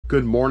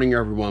Good morning,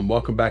 everyone.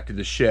 Welcome back to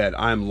the shed.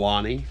 I'm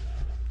Lonnie.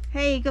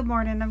 Hey, good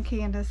morning. I'm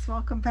Candace.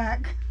 Welcome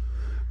back.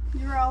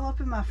 You're all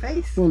up in my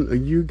face. Well,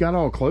 you got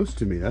all close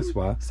to me. That's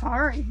why.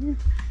 Sorry. You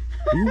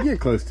can get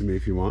close to me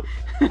if you want,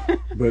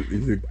 but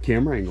the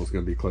camera angle is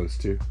going to be close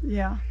too.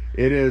 Yeah.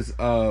 It is.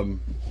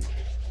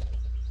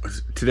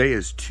 Today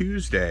is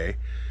Tuesday,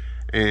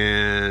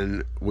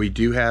 and we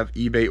do have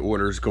eBay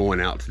orders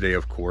going out today,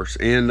 of course,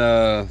 and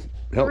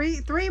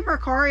three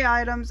Mercari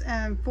items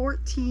and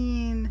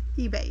 14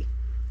 eBay.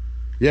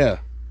 Yeah,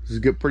 this is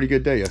a pretty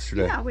good day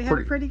yesterday. Yeah, we had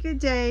a pretty good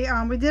day.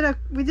 We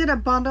did a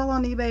bundle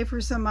on eBay for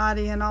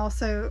somebody, and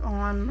also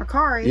on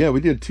Mercari. Yeah,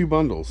 we did 2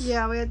 bundles.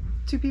 Yeah, we had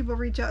 2 people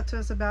reach out to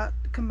us about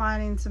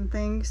combining some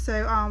things,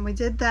 so we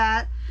did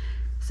that.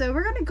 So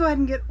we're gonna go ahead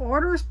and get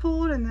orders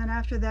pulled, and then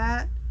after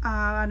that,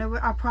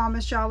 I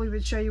promised y'all we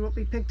would show you what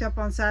we picked up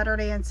on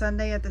Saturday and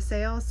Sunday at the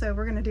sale. So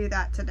we're gonna do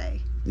that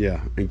today.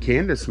 Yeah, and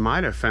Candace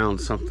might have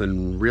found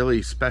something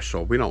really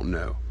special. We don't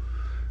know,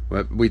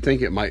 but we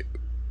think it might.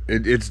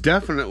 It's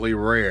definitely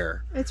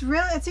rare. It's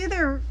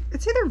either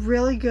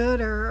really good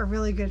or a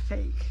really good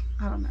fake.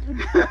 I don't know.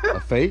 A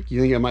fake?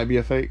 You think it might be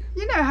a fake?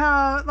 You know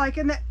how like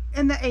in the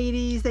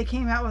 80s they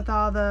came out with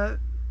all the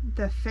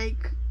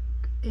fake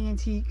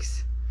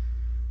antiques.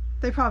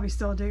 They probably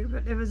still do,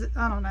 but it was,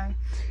 I don't know.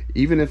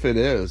 Even if it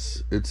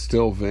is, it's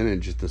still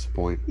vintage at this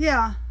point.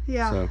 Yeah,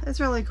 So, it's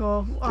really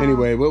cool.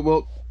 Anyway,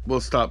 we'll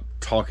stop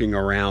talking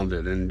around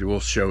it and we'll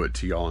show it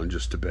to y'all in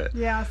just a bit.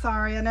 Yeah,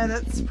 sorry. I know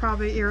that's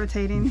probably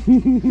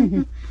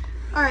irritating.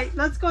 All right,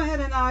 let's go ahead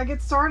and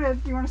get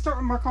started. You want to start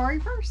with Mercari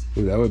first?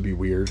 Ooh, that would be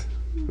weird.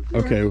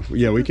 Okay,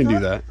 yeah, we can do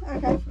that.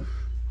 Okay.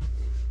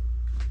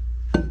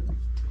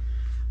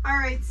 All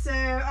right, so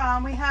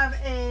we have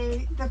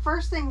the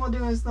first thing we'll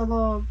do is the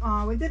little,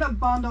 we did a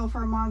bundle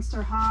for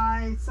Monster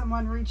High.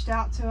 Someone reached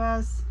out to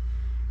us,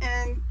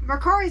 and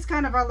Mercari's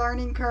kind of a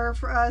learning curve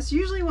for us.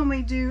 Usually when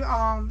we do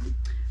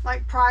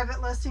like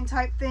private listing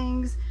type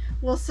things,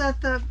 we'll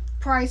set the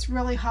price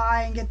really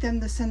high and get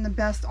them to send the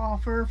best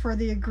offer for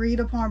the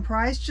agreed upon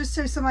price, just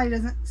so somebody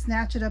doesn't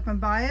snatch it up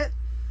and buy it.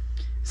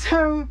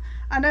 So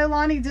I know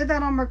Lonnie did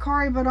that on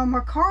Mercari, but on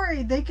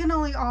Mercari they can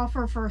only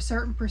offer for a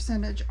certain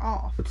percentage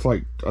off. It's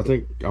like, I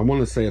want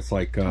to say it's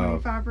like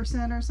 25% or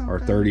something, or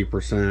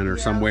 30% or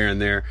somewhere in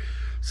there.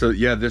 So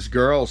yeah, this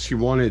girl, she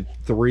wanted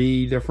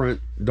 3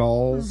 different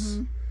dolls,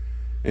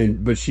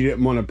 but she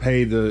didn't want to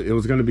pay it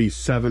was going to be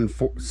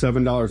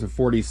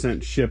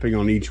 $7.40 shipping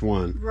on each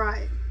one.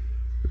 Right.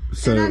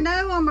 So, and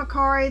I know on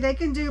Mercari they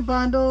can do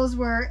bundles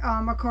where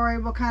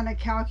Mercari will kind of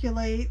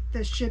calculate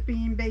the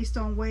shipping based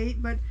on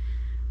weight, but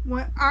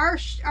when our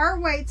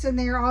weights in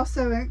there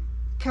also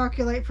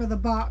calculate for the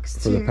box too.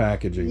 For the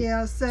packaging.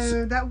 Yeah,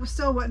 so that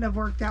still wouldn't have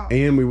worked out.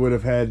 And we would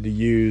have had to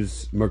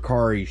use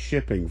Mercari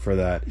shipping for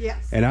that.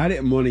 Yes. And I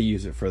didn't want to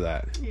use it for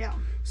that. Yeah.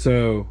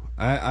 So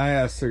I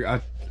asked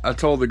her. I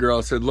told the girl,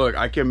 I said, look,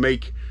 I can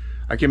make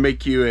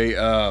you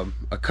a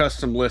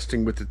custom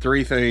listing with the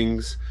 3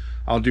 things.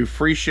 I'll do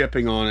free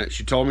shipping on it.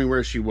 She told me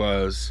where she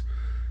was,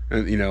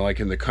 and like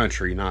in the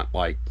country, not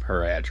like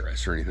her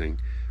address or anything.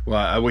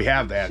 Well, we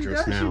have the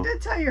address now. She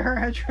did tell you her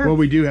address. Well,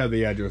 we do have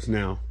the address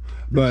now.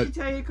 But did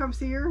she tell you to come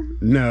see her?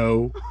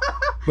 No.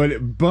 but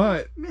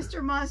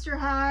Mr. Monster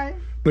High.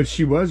 But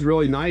she was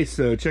really nice,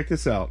 so check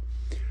this out.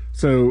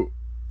 So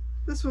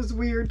this was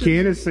weird.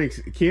 Candace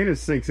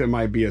thinks it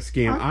might be a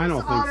scam. I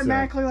don't think so.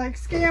 Automatically like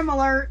scam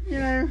alert,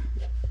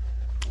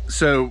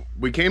 So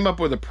we came up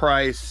with a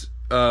price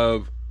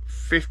of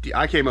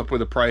I came up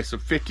with a price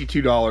of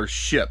 $52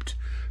 shipped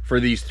for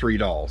these 3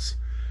 dolls.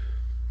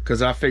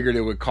 Because I figured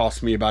it would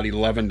cost me about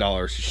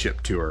 $11 to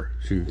ship to her.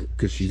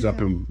 Because she's up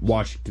in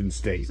Washington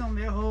State. She's on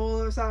the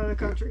whole other side of the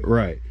country.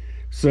 Right.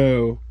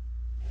 So,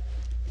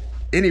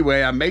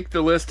 anyway, I make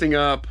the listing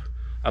up.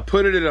 I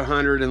put it at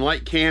 100. And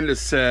like Candace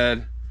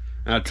said,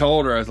 and I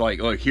told her, I was like,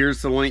 look,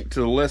 here's the link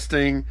to the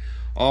listing.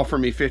 Offer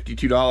me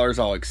 $52.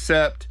 I'll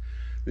accept.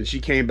 Then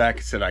she came back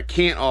and said, I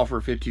can't offer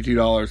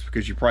 $52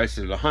 because you priced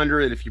it at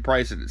 100. If you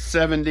price it at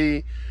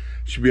 70,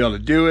 she'll be able to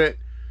do it.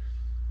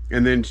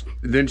 And then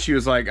she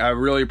was like, I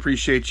really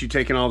appreciate you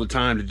taking all the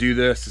time to do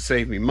this to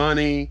save me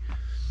money.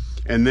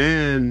 And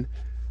then,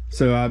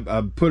 so I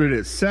put it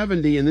at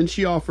 70, and then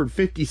she offered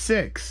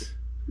 56.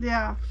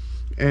 Yeah.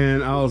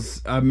 And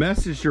I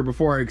messaged her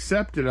before I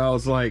accepted. I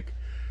was like,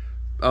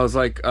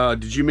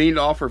 did you mean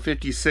to offer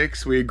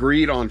 56? We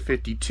agreed on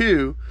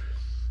 52.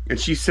 And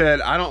she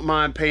said, I don't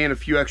mind paying a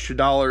few extra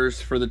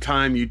dollars for the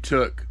time you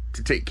took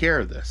to take care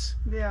of this.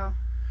 Yeah.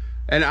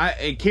 And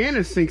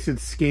Candace thinks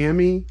it's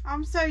scammy.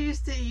 I'm so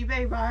used to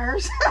eBay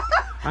buyers.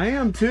 I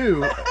am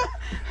too.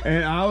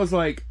 And I was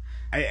like,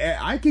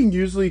 I can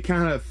usually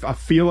I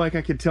feel like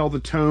I could tell the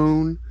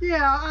tone.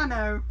 Yeah, I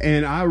know.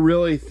 And I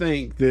really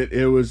think that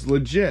it was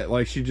legit.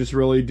 Like, she just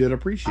really did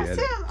appreciate it.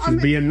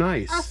 She's being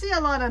nice. I see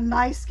a lot of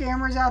nice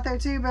scammers out there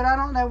too, but I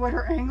don't know what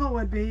her angle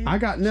would be. She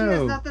has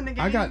nothing to gain.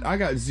 I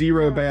got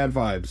zero bad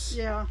vibes.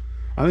 Yeah.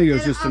 I think it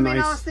was just a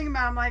nice. I was thinking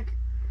about, I'm like,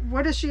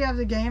 what does she have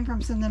to gain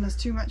from sending us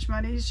too much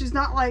money? She's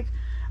not like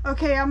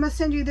okay, I'm gonna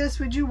send you this.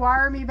 Would you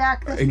wire me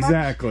back this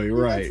exactly much?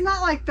 right. It's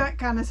not like that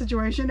kind of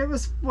situation. It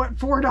was what,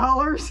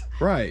 $4?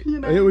 Right. You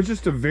know? It was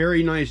just a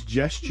very nice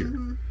gesture.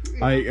 Mm-hmm.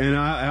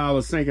 Yeah. I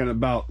was thinking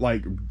about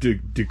like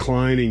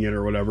declining it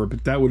or whatever,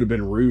 but that would have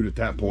been rude at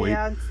that point.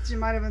 Yeah, she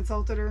might have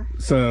insulted her.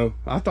 So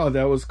I thought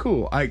that was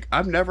cool.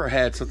 I've never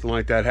had something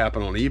like that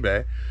happen on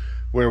eBay,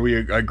 where we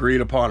agreed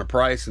upon a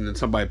price and then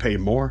somebody paid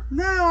more.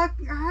 No, I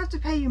have to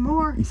pay you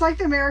more. It's like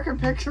the American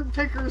Picker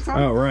or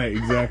something. Oh, right,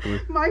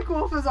 exactly. Mike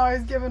Wolf is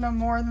always giving them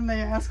more than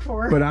they ask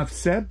for. But I've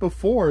said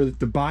before that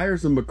the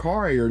buyers of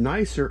Mercari are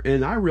nicer,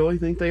 and I really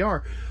think they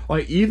are.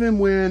 Like even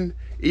when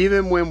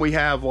we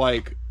have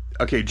like,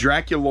 okay,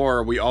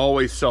 Draculaura, we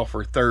always sell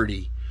for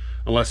 $30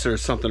 unless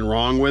there's something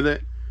wrong with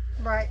it.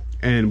 Right.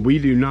 And we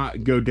do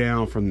not go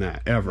down from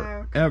that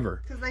ever,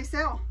 ever. Because they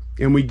sell.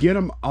 And we get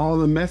them all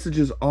the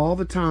messages all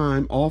the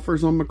time,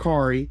 offers on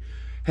Mercari.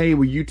 Hey,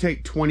 will you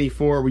take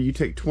 24? Will you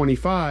take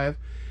 25?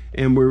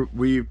 And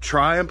we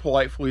try and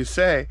politely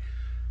say,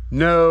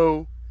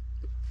 no,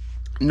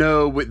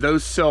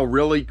 those sell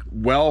really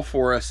well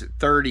for us at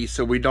 30,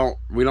 so we don't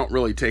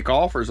really take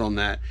offers on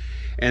that.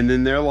 And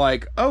then they're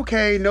like,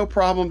 okay, no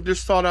problem.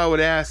 Just thought I would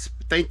ask.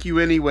 Thank you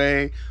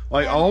anyway.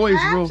 Like and always.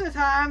 Half the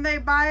time they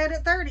buy it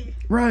at 30.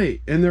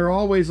 Right, and they're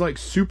always like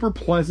super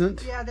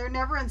pleasant. Yeah, they're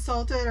never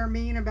insulted or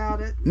mean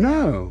about it.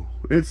 No,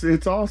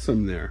 it's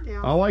awesome there.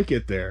 Yeah. I like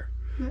it there.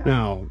 Yeah.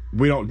 Now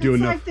we don't do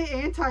enough. It's like the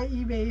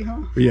anti-eBay,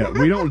 huh? Yeah,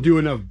 we don't do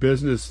enough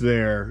business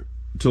there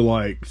to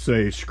like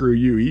say screw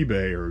you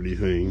eBay or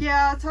anything.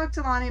 Yeah, I talked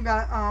to Lonnie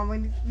about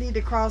we need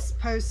to cross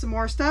post some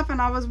more stuff,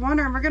 and I was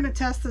wondering, we're going to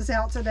test this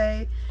out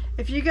today.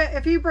 If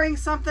you bring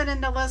something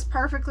in the list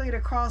perfectly to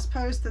cross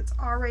post that's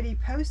already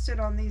posted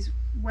on these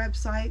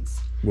websites,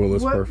 what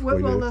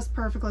will this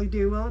perfectly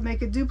do? Will it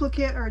make a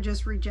duplicate or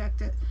just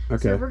reject it?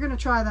 Okay. So we're going to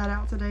try that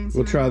out today.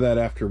 We'll try that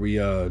after we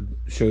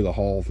show the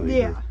haul thing.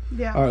 Yeah,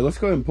 yeah. All right, let's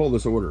go ahead and pull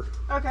this order.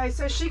 Okay,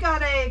 so she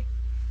got a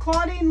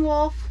Claudine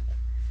Wolf,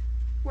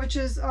 which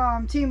is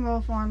Teen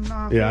Wolf on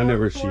yeah, I know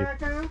where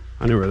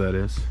that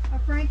is. A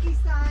Frankie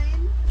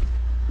Stein.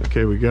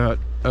 Okay, we got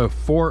a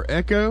 4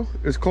 Echo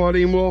is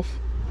Claudine Wolf.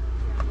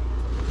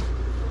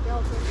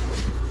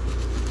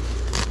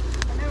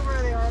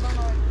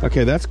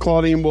 Okay, that's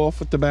Claudine Wolf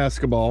with the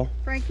basketball.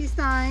 Frankie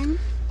Stein.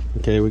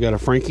 Okay, we got a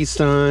Frankie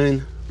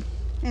Stein.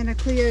 And a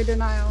Cleo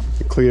Denial.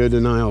 Cleo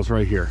Denial's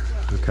right here.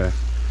 Yeah. Okay.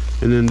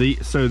 And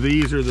then so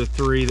these are the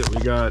 3 that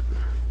we got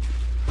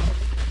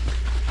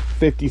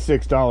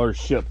 $56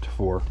 shipped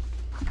for.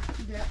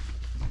 Yeah.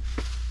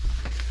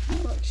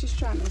 Oh, look, she's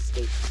trying to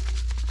escape.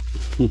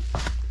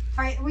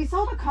 Alright, we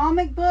sold a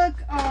comic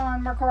book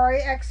on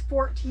Mercari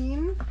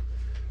X14.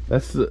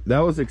 That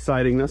was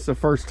exciting. That's the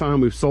first time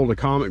we've sold a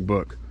comic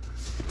book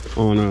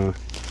on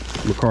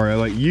Mercari.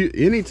 Like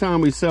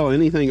anytime we sell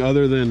anything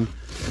other than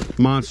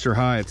Monster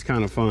High, it's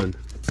kind of fun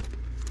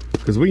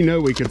because we know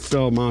we could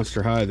sell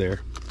Monster High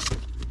there.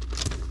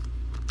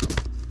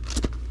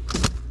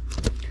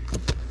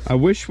 I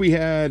wish we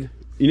had,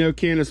 you know,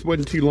 Candace,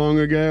 wasn't too long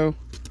ago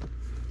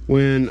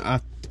when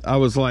I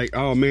was like,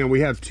 oh man, we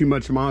have too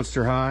much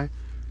Monster High.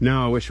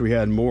 Now I wish we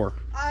had more.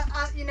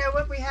 You know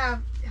what we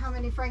have? How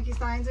many Frankie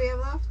Steins we have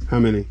left? How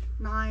many?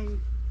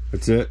 9.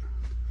 That's it.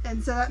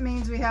 And so that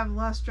means we have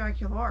less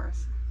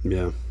Draculauras.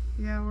 Yeah.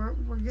 Yeah,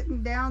 we're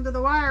getting down to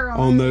the wire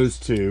on those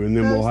 2, and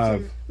then we'll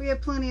have. We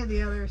have plenty of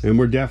the others. And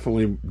we're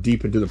definitely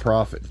deep into the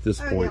profit at this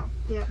point.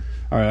 Yeah.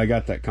 All right, I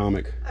got that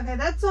comic. Okay,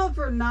 that sold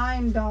for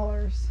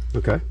 $9.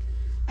 Okay.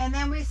 And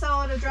then we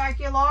sold a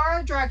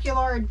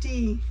Draculaura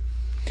D.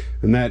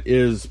 And that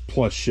is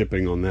plus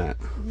shipping on that.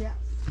 Yes.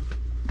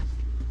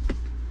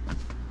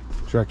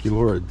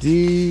 Draculaura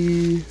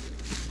D,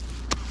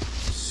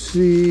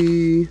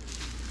 C,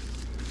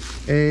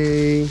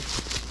 A,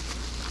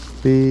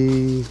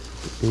 B,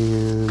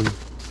 and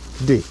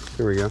D.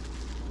 There we go.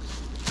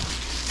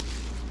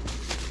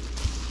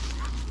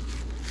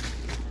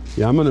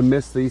 Yeah, I'm gonna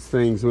miss these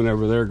things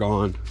whenever they're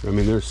gone. I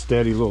mean, they're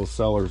steady little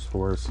sellers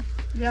for us.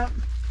 Yep.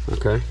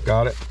 Okay,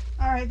 got it.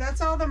 All right,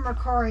 that's all the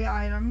Mercari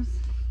items.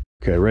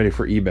 Okay, ready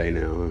for eBay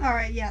now. All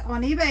right, yeah.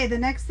 On eBay, the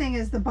next thing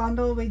is the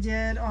bundle we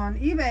did on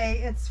eBay.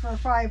 It's for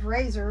 5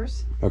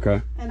 razors.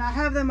 Okay. And I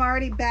have them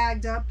already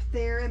bagged up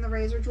there in the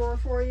razor drawer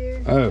for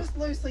you. Oh. Just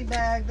loosely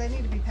bagged. They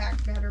need to be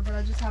packed better, but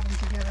I just have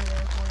them together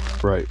there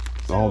for you. Right.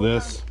 So, all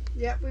this?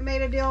 Yep. We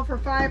made a deal for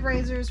 5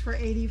 razors for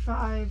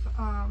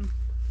 $85.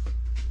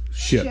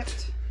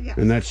 Shipped. Yeah.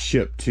 And that's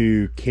shipped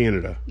to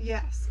Canada.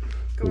 Yes.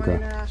 Going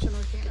international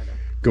Canada.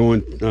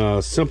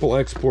 Going simple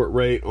export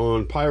rate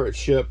on pirate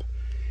ship.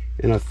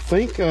 And I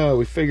think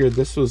we figured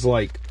this was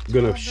like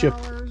gonna ship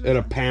at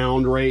a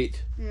pound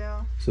rate.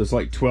 Yeah. So it's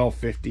like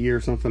 $12.50 or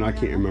something. Yeah. I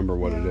can't remember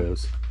what it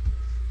is.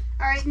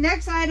 All right,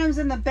 next item's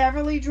in the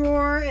Beverly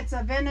drawer. It's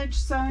a vintage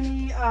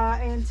Sony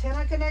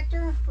antenna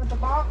connector with the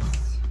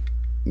box.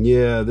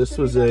 Yeah, this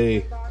was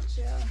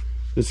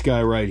this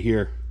guy right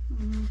here.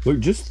 Mm-hmm. Look,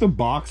 just the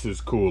box is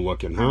cool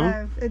looking, huh? I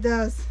know, it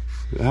does.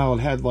 How it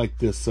had like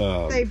this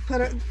they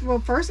put it, well,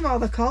 first of all,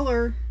 the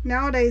color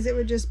nowadays it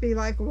would just be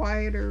like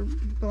white or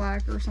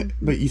black or something,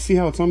 but you see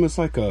how it's almost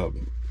like a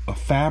a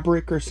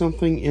fabric or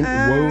something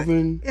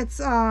woven. It's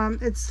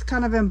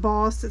kind of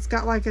embossed. It's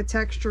got like a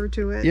texture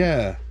to it.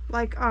 Yeah.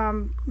 Like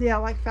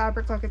like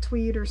fabric, like a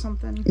tweed or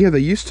something. Yeah, they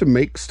used to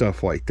make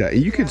stuff like that.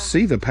 And you could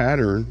see the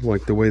pattern,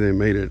 like the way they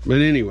made it.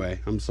 But anyway,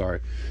 I'm sorry.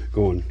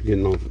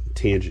 Getting on a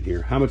tangent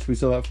here. How much we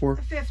sell that for?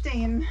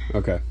 15.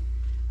 Okay.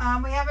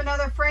 We have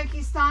another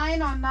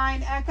Frankenstein on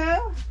 9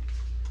 Echo.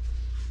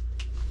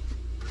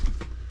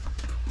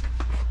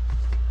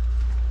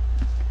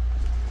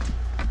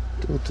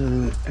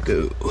 Delta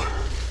Echo.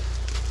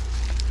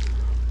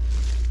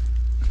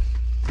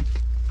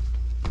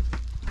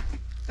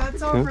 That's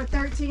sold for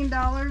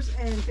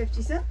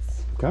 $13.50.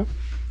 Okay.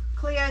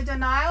 Cleo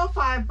Denial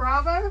 5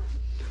 Bravo.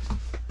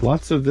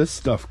 Lots of this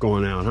stuff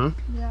going out, huh?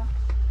 Yeah.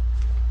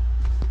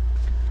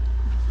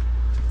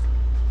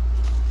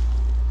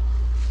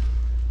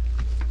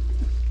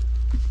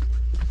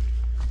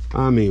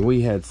 I mean,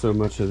 we had so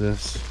much of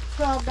this.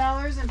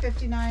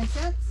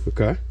 $12.59.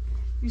 Okay.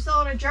 You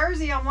sold a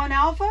jersey on 1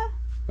 Alpha.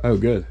 Oh,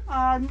 good.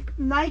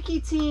 Nike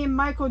team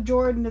Michael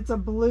Jordan. It's a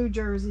blue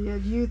jersey, a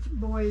youth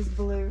boys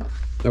blue.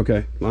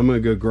 Okay, I'm gonna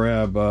go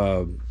grab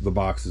the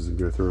boxes and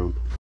go through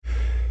them.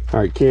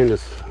 All right,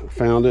 Candace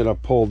found it. I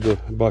pulled the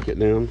bucket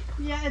down.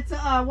 Yeah, it's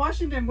a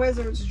Washington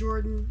Wizards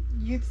Jordan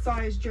youth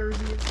size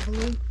jersey. It's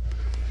blue.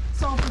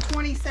 Sold for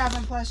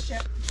 $27 plus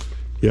ship.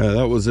 Yeah,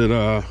 that was it.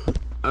 I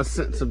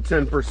sent some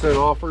 10%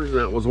 offers, and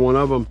that was one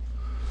of them.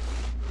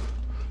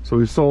 So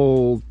we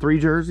sold 3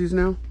 jerseys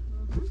now.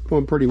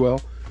 Going pretty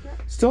well.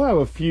 Still have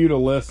a few to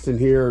list in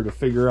here to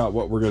figure out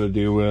what we're gonna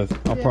do with.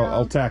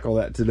 I'll tackle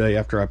that today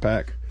after I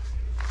pack.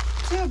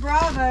 2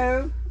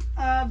 Bravo,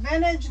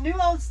 vintage, new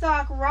old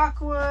stock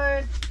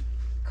Rockwood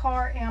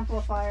car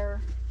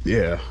amplifier.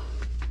 Yeah.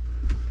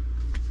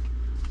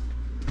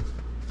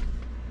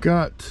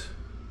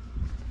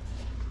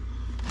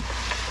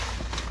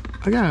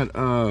 I got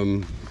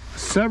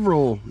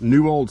several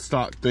new old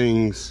stock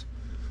things.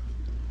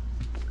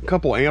 A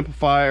couple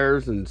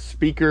amplifiers and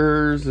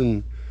speakers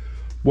and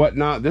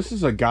whatnot. This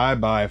is a guy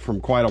buy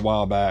from quite a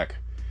while back,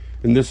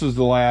 and this is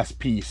the last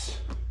piece.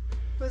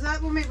 Was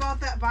that when we bought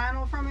that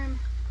vinyl from him?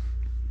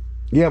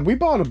 Yeah, we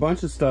bought a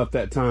bunch of stuff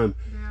that time.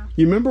 Yeah.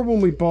 You remember when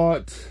we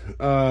bought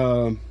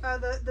the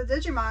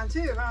Digimon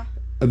too, huh?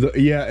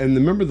 And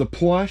remember the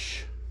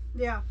plush?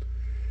 Yeah.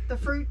 The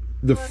fruit.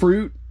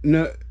 Fruit,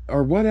 no,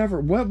 or whatever.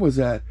 What was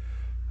that?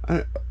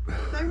 They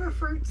were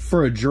fruits.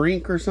 For a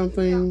drink or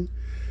something.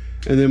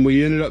 Yeah. And then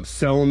we ended up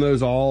selling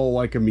those all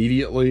like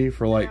immediately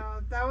for like.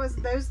 Yeah,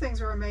 those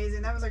things were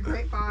amazing. That was a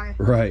great buy.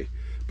 Right.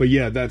 But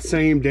yeah, that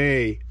same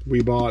day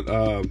we bought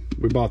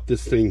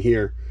this thing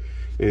here,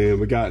 and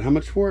we got how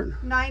much for it?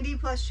 $90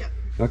 plus ship.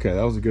 Okay,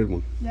 that was a good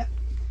one. Yep.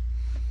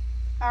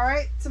 All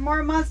right, some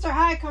more Monster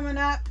High coming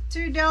up.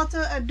 2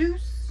 Delta, a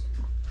deuce.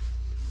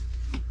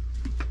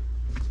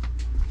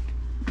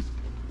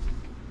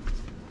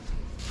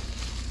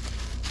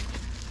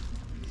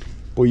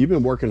 Boy, you've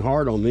been working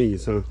hard on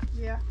these, huh?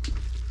 Yeah.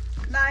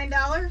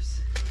 $9.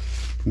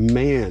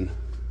 Man.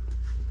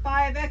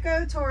 5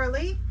 Echo,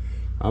 Torley.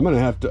 I'm gonna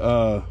have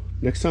to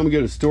next time we go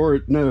to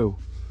store. No,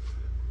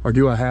 or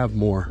do I have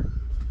more?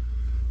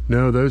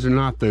 No, those are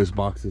not those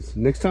boxes.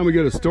 Next time we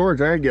go to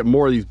storage, I gotta get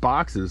more of these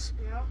boxes.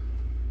 Yep.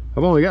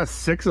 I've only got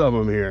 6 of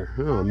them here.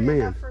 Oh Probably man.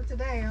 enough for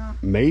today, huh?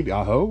 Maybe,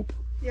 I hope.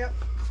 Yep.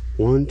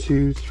 1,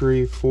 2,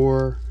 3,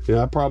 4.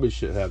 Yeah, I probably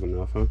should have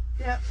enough, huh?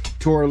 Yep.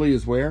 Torley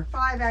is where?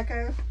 5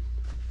 Echo.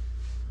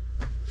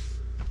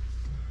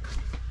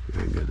 I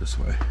can go this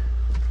way.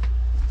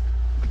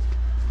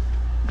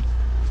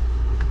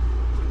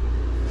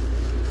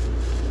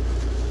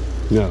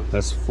 No,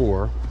 that's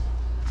 4.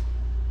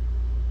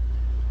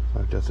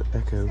 5 Delta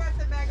Echo. Got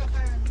the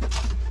megaphone.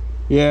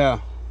 Yeah.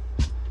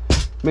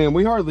 Man,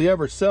 we hardly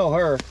ever sell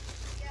her.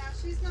 Yeah,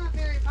 she's not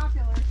very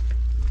popular.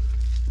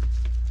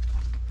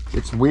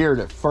 It's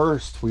weird. At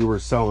first, we were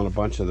selling a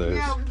bunch of those.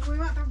 Yeah, we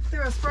went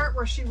through a spurt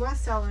where she was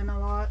selling a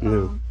lot.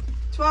 Yeah.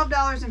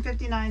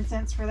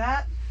 $12.59 for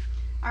that.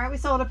 All right, we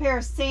sold a pair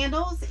of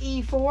sandals,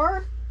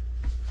 E4.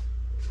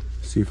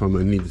 See if I'm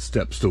gonna need the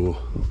step stool.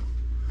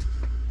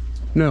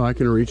 No, I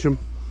can reach them.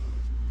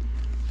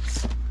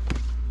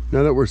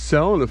 Now that we're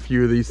selling a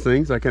few of these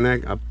things, I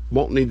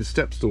won't need the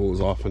step stool as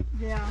often.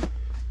 Yeah.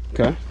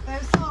 Okay.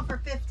 Those sold for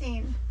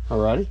 $15.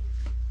 Alrighty.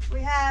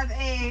 We have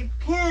a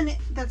pen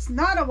that's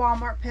not a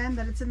Walmart pen,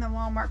 but it's in the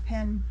Walmart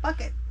pen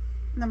bucket.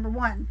 Number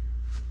 1.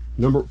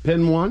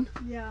 Pen 1?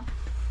 Yeah.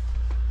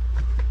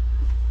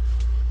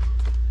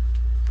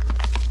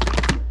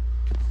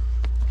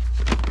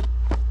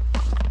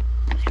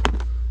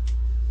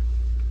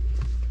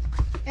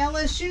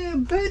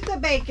 LSU Boot the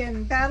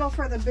Bacon, Battle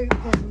for the Boot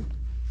Pen.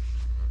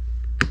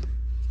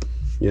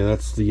 Yeah,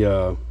 that's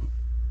the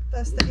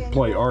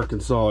play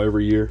Arkansas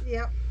every year.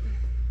 Yep.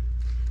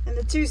 And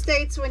the 2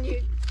 states, when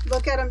you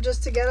look at them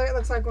just together, it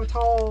looks like a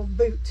tall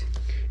boot.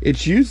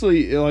 It's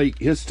usually, like,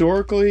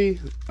 historically,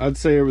 I'd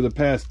say over the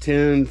past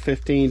 10,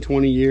 15,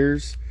 20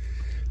 years,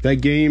 that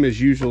game is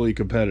usually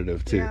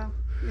competitive too. Yeah,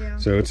 yeah.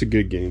 So it's a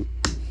good game.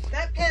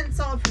 That pen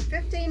sold for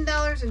 $15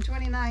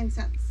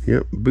 $13.29.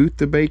 Yep, Boot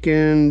the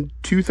Bacon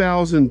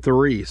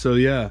 2003. So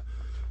yeah,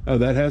 oh,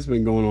 that has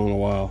been going on a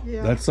while.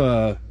 Yeah. That's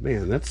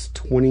man, that's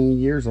 20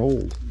 years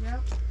old.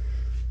 Yep.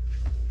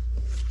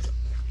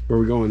 Where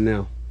are we going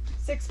now?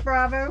 6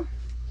 Bravo.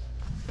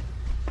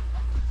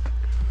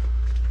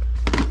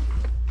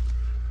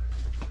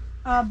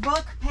 A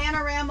book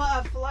panorama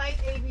of flight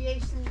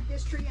aviation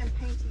history and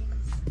paintings.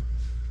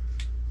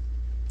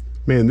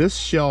 Man, this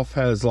shelf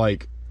has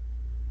like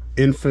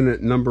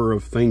infinite number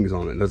of things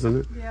on it, doesn't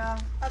it? Yeah,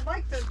 I'd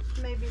like to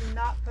maybe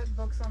not put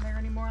books on there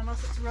anymore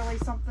unless it's really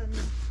something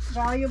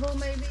valuable,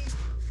 maybe.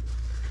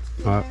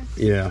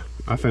 Yeah,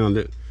 I found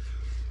it.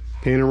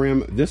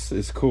 Panorama. This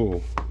is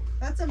cool.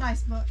 That's a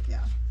nice book,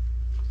 yeah.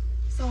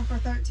 Sold for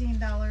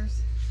 $13.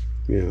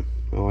 Yeah,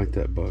 I like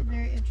that book.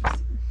 Very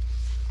interesting.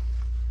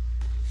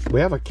 We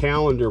have a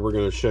calendar we're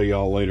going to show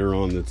y'all later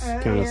on that's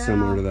kind of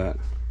similar to that.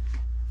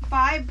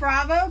 5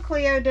 Bravo,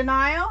 Cleo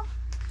Denial.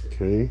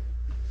 Okay.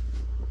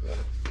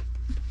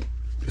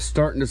 It's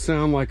starting to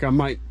sound like I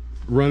might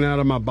run out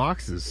of my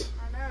boxes.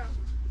 I know.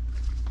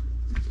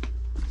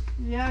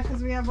 Yeah,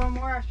 because we have one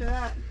more after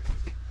that.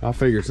 I'll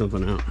figure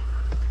something out.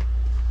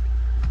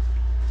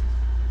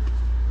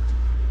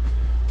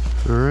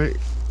 All right.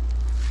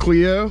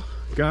 Cleo,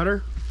 got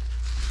her.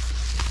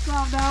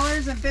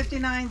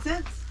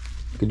 $12.59.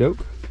 Good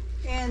dope.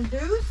 And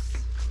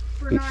Deuce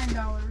for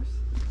 $9.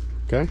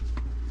 Okay.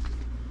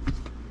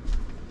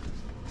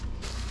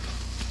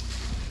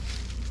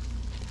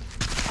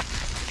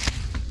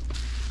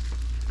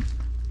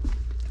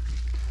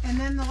 And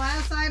then the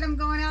last item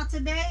going out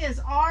today is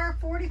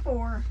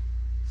R44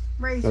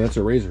 razor. Oh, that's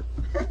a razor.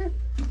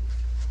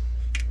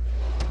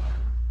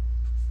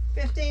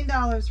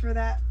 $15 for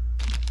that.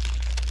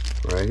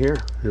 Right here.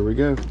 Here we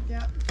go.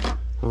 Yep.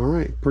 All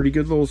right. Pretty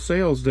good little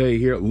sales day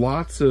here.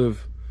 Lots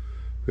of,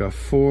 we got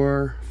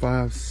 4,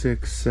 5,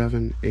 6,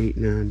 7, 8,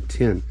 9,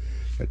 10.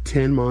 Got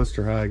 10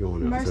 Monster High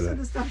going out Most today. of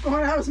the stuff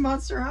going out is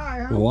Monster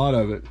High, huh? A lot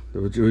of it,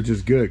 which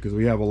is good because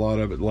we have a lot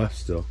of it left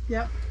still.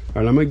 Yep.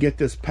 All right, I'm going to get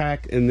this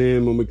packed, and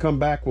then when we come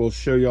back, we'll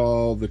show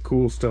y'all the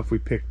cool stuff we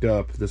picked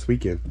up this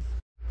weekend.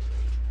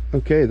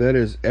 Okay, that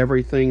is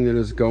everything that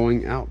is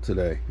going out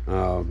today.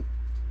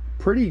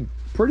 Pretty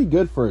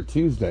good for a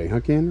Tuesday,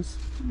 huh, Candace?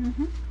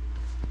 Mm-hmm.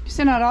 You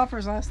sent out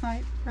offers last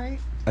night, right?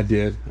 I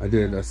did. I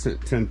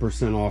sent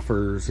 10%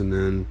 offers, and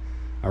then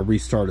I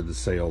restarted the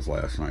sales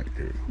last night,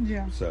 too.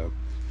 Yeah. So,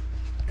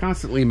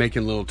 constantly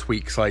making little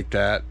tweaks like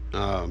that.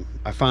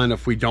 I find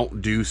if we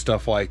don't do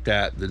stuff like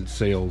that, then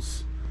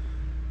sales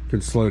can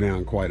slow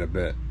down quite a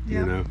bit,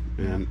 you know?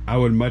 And I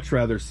would much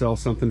rather sell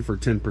something for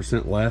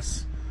 10%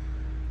 less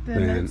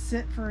than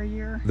sit for a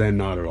year. Than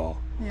not at all.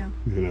 Yeah.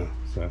 You know,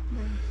 so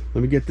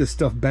let me get this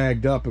stuff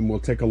bagged up and we'll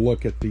take a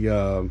look at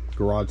the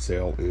garage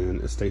sale and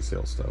estate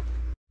sale stuff.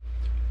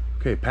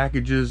 Okay,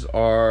 packages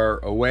are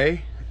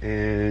away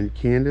and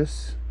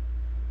Candace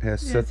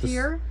has set this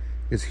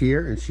is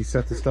here and she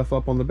set the stuff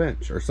up on the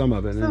bench, or some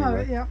of it anyway. Some of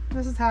it, yep.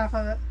 This is half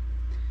of it.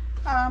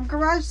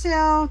 Garage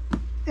sale,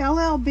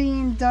 LL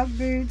Bean duck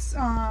boots.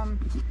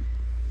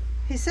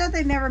 He said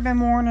they've never been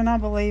worn, and I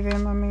believe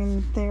him. I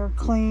mean, they're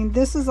clean.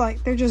 This is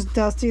like, they're just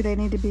dusty. They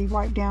need to be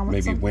wiped down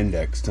with maybe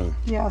Windex, huh?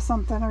 Yeah,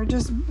 something, or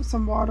just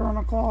some water on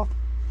a cloth.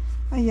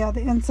 Yeah,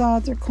 the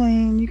insides are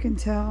clean. You can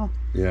tell.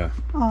 Yeah.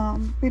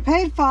 We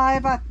paid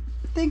 $5. I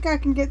think I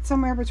can get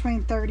somewhere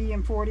between 30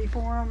 and 40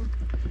 for them.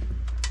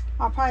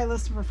 I'll probably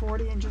list them for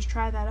 40 and just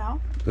try that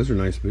out. Those are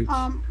nice boots.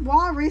 While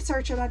I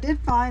researched it, I did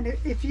find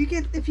if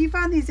you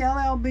find these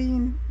LL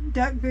Bean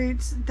duck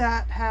boots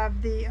that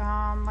have the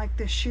like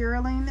the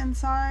shearling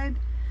inside,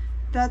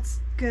 that's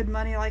good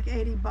money, like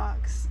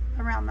 $80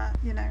 around that,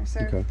 you know.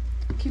 So okay.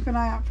 Keep an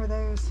eye out for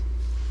those.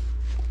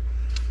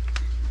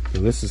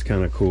 Well, this is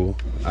kind of cool.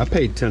 I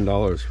paid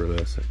 $10 for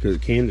this because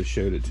Candace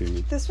showed it to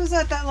me. This was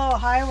at that little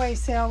highway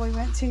sale we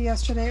went to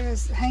yesterday. It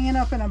was hanging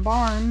up in a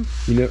barn.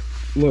 You know,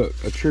 look,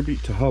 a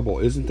tribute to Hubble.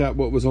 Isn't that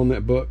what was on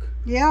that book?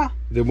 Yeah.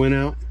 That went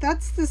out?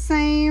 That's the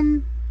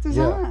same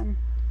design.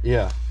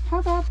 Yeah. How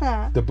about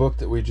that? The book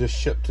that we just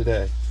shipped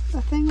today.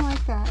 A thing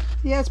like that.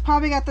 Yeah, it's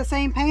probably got the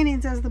same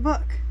paintings as the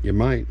book. You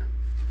might.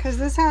 Because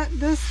this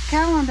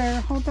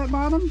calendar, hold that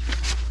bottom.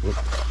 Look.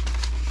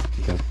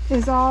 Okay.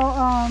 Is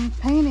all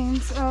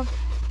paintings of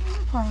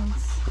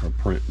airplanes. Or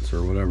prints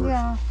or whatever.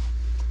 Yeah.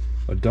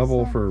 A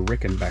double for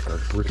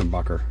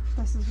Rickenbacker.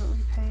 This is what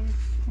we paid.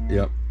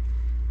 Here. Yep.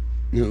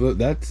 You know,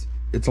 look,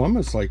 it's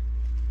almost like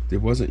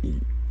it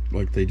wasn't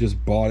like they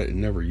just bought it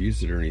and never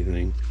used it or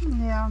anything.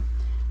 Yeah.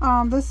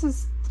 This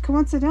is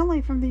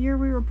coincidentally from the year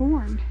we were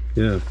born.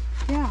 Yeah.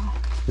 Yeah.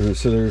 And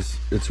so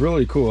it's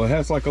really cool. It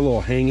has like a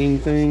little hanging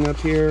thing up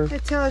here.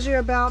 It tells you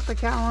about the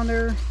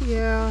calendar.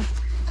 Yeah.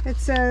 It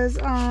says,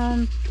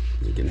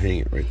 you can hang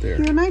it right there.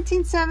 Your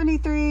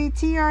 1973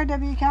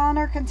 TRW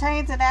calendar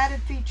contains an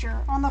added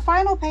feature. On the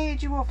final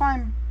page, you will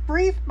find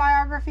brief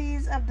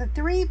biographies of the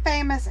 3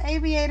 famous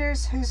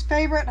aviators whose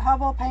favorite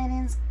Hubble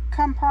paintings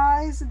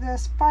comprise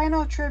this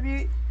final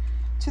tribute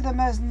to the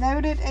most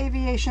noted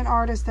aviation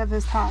artist of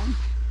his time.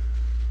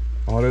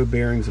 Auto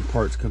Bearings and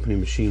Parts Company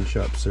Machine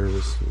Shop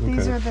Service. Okay.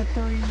 These are the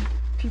 3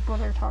 people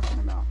they're talking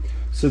about.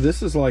 So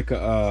this is like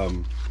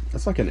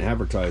that's like an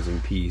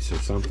advertising piece or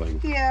something.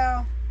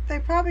 Yeah, they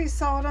probably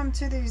sold them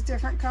to these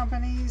different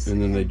companies.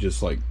 And then they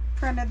just like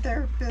printed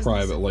their business.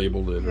 Private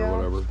labeled it or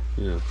whatever.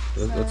 Yeah,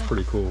 that's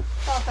pretty cool.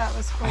 Thought that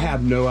was cool. I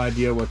have no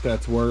idea what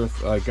that's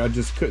worth. Like, I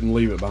just couldn't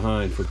leave it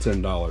behind for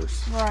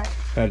 $10. Right.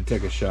 Had to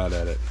take a shot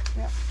at it.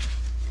 Yep.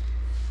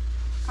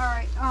 All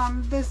right.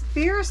 This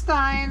beer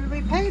stein,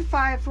 we paid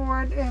 $5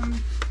 for it,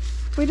 and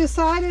we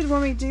decided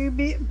when we do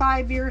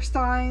buy beer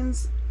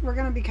steins, we're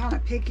going to be kind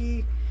of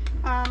picky.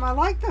 I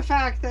like the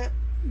fact that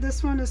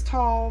this one is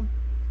tall.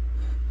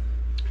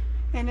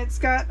 And it's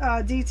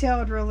got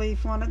detailed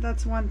relief on it.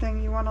 That's one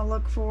thing you want to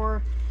look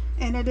for.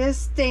 And it is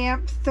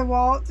stamped.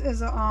 DeWalt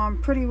is a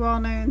pretty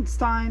well-known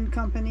Stein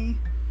company.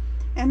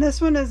 And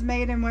this one is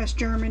made in West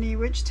Germany,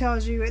 which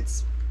tells you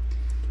it's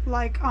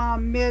like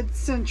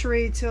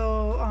mid-century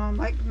till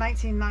like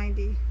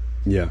 1990.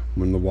 Yeah,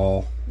 when the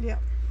wall. Yeah.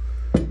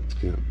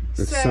 Yeah.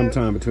 It's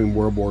sometime between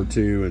World War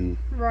II and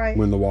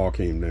when the wall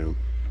came down.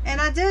 And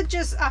I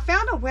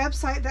found a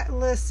website that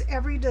lists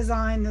every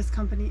design this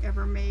company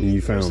ever made. And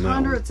you found there's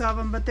hundreds of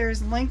them, but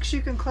there's links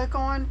you can click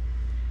on.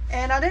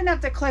 And I didn't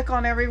have to click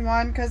on every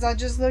one because I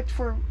just looked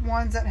for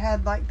ones that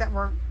had like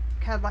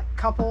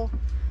couple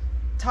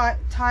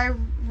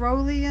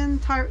Tyrolean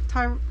I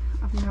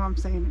know I'm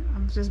saying it.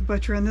 I'm just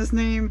butchering this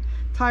name.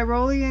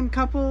 Tyrolean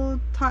couple.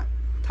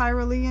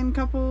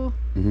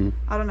 Mm-hmm.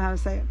 I don't know how to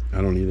say it.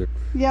 I don't either.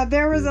 Yeah,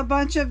 there was a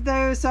bunch of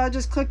those, so I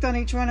just clicked on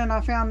each one and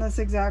I found this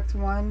exact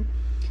one.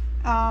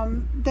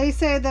 They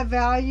say the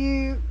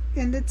value,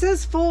 and it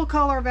says full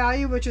color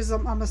value, which is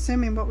I'm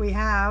assuming what we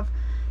have,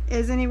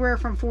 is anywhere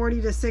from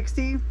 40 to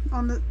 60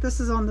 on this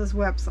is on this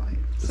website.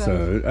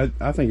 So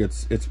I think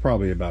it's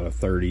probably about a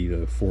 $30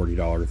 to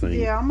 $40 thing.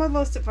 Yeah, I'm gonna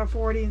list it for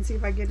 40 and see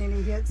if I get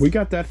any hits. We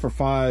got that for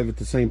 $5 at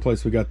the same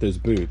place we got those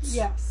boots.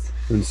 Yes.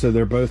 And so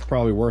they're both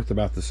probably worth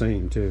about the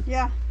same too.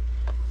 Yeah.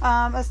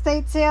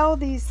 Estate sale,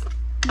 these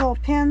little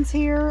pins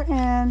here,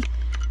 and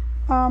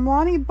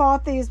Lonnie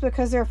bought these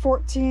because they're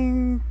 12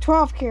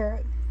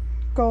 karat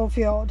gold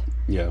filled.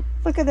 Yeah.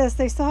 Look at this.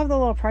 They still have the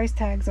little price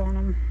tags on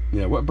them.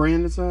 Yeah. What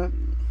brand is that?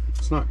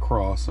 It's not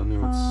Cross. I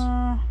know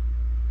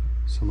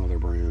it's some other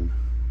brand.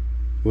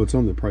 Well, it's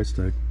on the price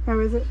tag. Oh,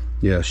 is it?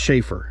 Yeah,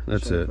 Schaefer.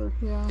 That's Schaefer,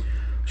 it. Yeah.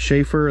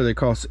 Schaefer. They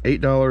cost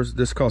 $8.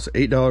 This costs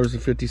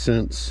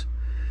 $8.50.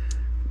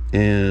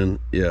 And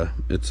yeah,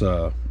 it's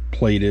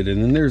plated.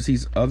 And then there's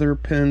these other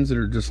pens that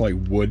are just like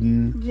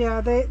wooden.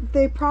 Yeah,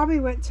 they probably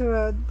went to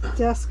a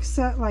desk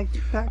set like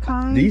that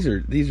kind. These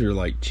are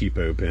like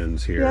cheapo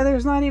pens here. Yeah,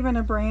 there's not even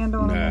a brand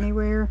on them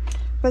anywhere.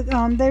 But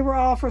they were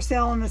all for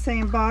sale in the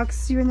same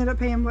box. You ended up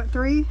paying what,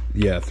 $3?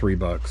 Yeah,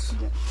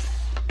 $3. Yeah.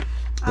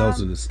 That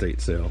was an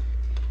estate sale.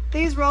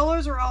 These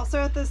rollers were also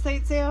at the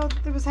estate sale.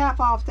 It was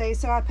half off day,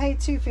 so I paid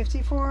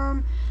 $2.50 for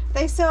them.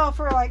 They sell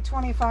for like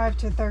 $25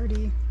 to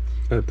 $30.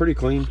 Pretty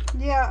clean.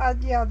 Yeah,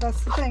 yeah,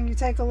 that's the thing. You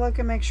take a look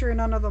and make sure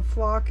none of the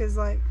flock is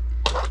like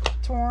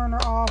torn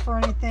or off or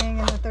anything,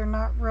 and that they're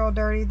not real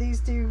dirty.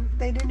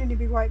 They do need to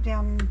be wiped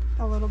down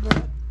a little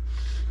bit.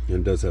 And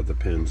it does have the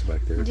pins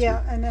back there.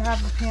 Yeah, too. and they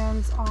have the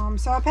pins.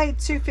 So I paid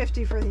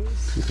 $2.50 for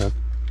these. Okay.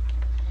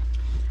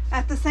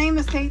 At the same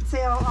estate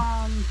sale,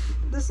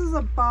 this is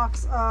a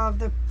box of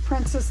the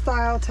Princess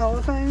style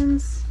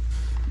telephones.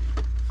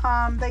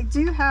 They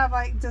do have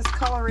like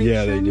discoloration.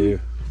 Yeah, they do.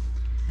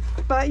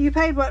 But you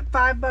paid what,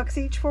 $5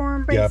 each for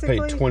them, basically?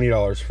 Yeah, I paid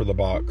 $20 for the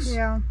box.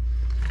 Yeah.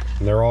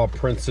 And they're all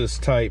Princess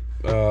type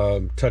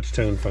touch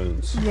tone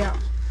phones. Yeah.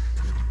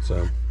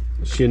 So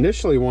she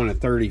initially wanted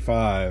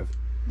 $35.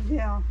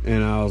 Yeah.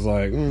 And I was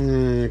like,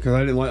 because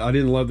I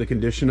didn't love the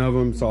condition of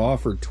them, so I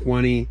offered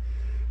 $20,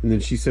 and then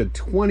she said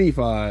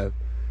 $25,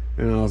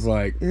 and I was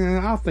like,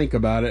 yeah, I'll think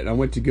about it. And I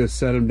went to go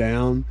set them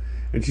down,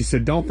 and she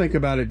said, don't think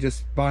about it,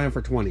 just buy them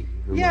for $20.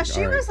 Yeah, like,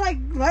 she was like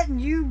letting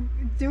you,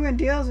 doing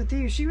deals with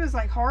you. She was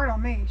like hard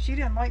on me. She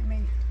didn't like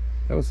me.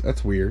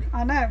 That's weird.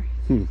 I know.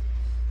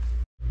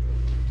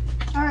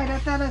 All right,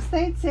 at that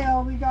estate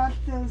sale, we got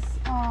this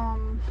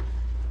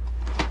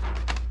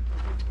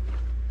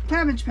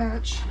Cabbage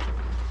Patch.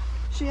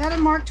 She had it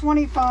marked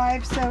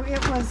 25, so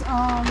it was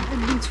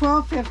it'd be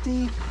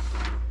 $12.50.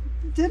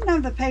 Didn't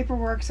have the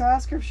paperwork, so I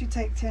asked her if she'd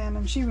take 10,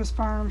 and she was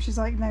firm. She's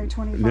like, no,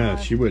 25. No,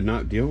 she would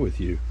not deal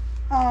with you.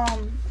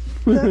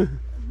 The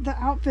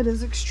outfit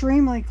is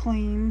extremely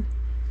clean,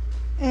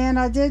 and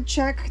I did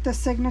check the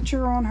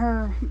signature on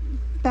her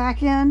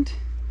back end,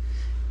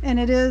 and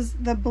it is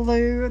the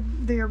blue,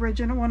 the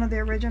original, one of the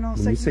original.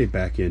 When you say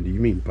back end, do you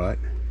mean butt?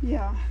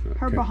 Yeah,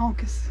 her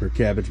bahonkus. Her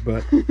cabbage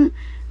butt.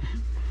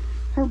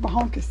 Her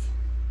bahonkus.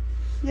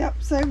 Yep.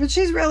 So, but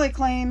she's really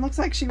clean. Looks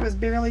like she was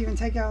barely even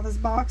taken out of this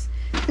box.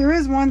 There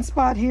is one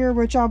spot here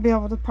which I'll be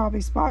able to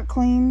probably spot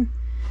clean.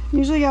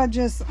 Usually I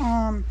just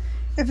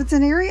if it's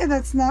an area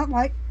that's not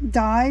like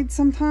dyed,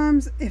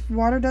 sometimes if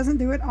water doesn't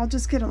do it, I'll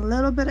just get a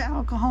little bit of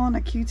alcohol and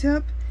a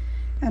Q-tip,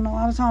 and a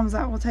lot of times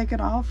that will take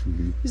it off.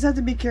 You just have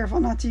to be careful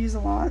not to use a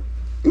lot.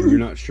 You're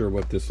not sure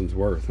what this one's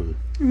worth, huh?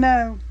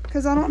 No,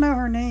 because I don't know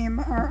her name.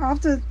 Or I'll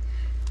have to.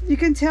 You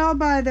can tell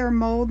by their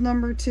mold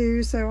number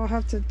too, so I'll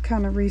have to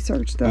kind of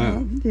research that.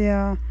 Oh.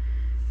 Yeah,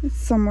 it's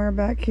somewhere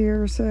back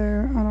here, so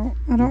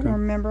I don't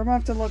remember. I'm gonna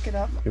have to look it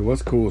up. It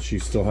was cool. She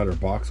still had her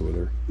box with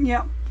her.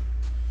 Yep.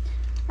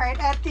 All right,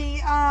 at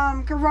the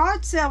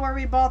garage sale where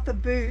we bought the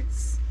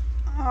boots,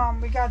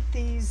 we got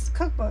these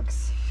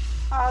cookbooks.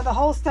 The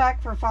whole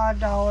stack for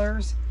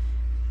 $5.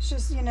 It's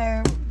just, you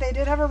know, they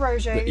did have a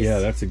Roget's. Yeah,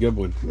 that's a good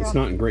one. Yeah. It's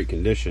not in great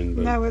condition,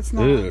 but no, it's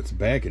not. Ew, it's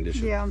bad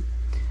condition. Yeah.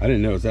 I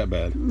didn't know it was that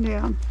bad.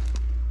 Yeah.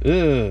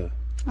 Ugh.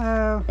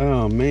 Oh.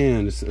 Oh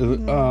man.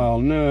 Oh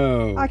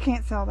no. I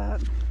can't sell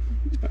that.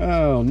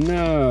 Oh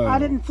no. I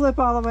didn't flip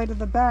all the way to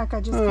the back.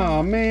 I just.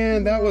 Oh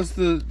man, that was.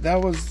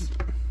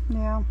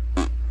 Yeah.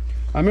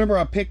 I remember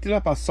I picked it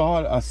up. I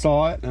saw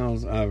it,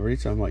 and I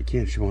reached. I'm like,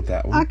 "Can't you want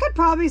that one?" I could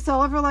probably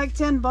sell it for like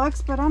 $10,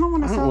 but I don't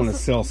want to sell. I don't want to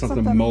sell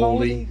something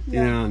moldy.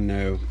 Yeah,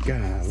 no.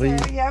 Golly.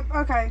 So, yep.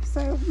 Okay.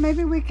 So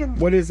maybe we can.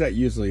 What is that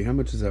usually? How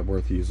much is that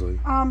worth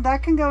usually?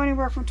 That can go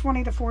anywhere from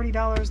 $20 to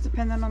 $40,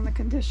 depending on the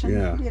condition.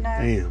 Yeah. You know.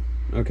 Damn.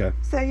 Okay.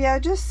 So yeah,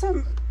 just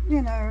some.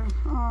 You know.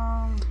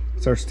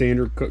 It's our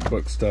standard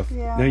cookbook stuff.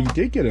 Yeah. Now you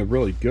did get a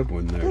really good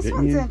one though, This didn't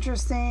one's you?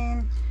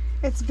 interesting.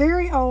 It's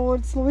very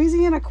old. It's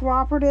Louisiana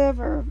Cooperative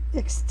or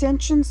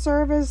Extension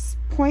Service,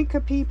 Point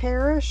Capee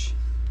Parish.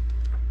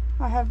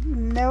 I have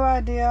no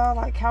idea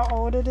like how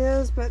old it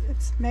is, but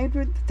it's made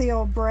with the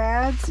old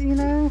brads, you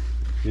know.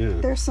 Yeah.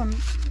 There's some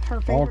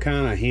her favorite. All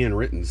kind of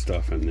handwritten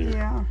stuff in there.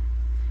 Yeah.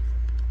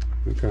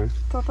 Okay.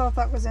 So I thought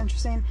that was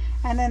interesting.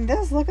 And then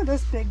this, look at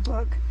this big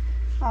book.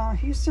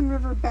 Houston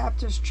River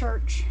Baptist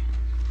Church.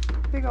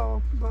 Big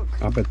old book.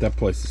 I bet that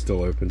place is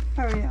still open.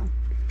 Oh yeah.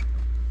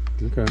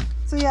 Okay.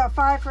 So yeah,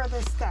 $5 for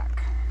this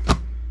stack.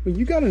 Well,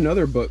 you got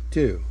another book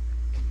too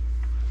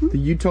that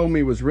you told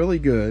me was really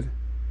good,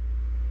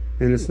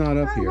 and it's not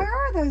up here. Where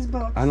are those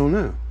books? I don't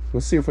know.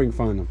 Let's see if we can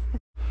find them.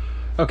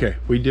 Okay,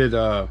 we did.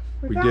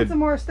 We found some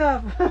more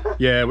stuff.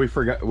 Yeah, we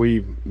forgot.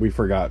 We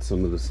forgot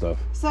some of the stuff.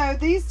 So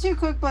these two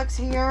cookbooks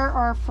here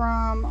are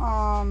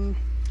from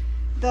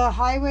the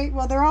highway.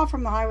 Well, they're all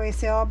from the highway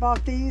sale. I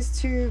bought these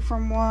two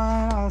from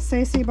one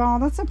Stacey Ball.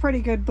 That's a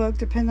pretty good book,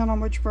 depending on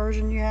which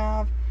version you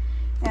have.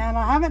 And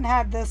I haven't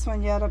had this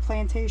one yet, a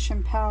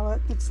Plantation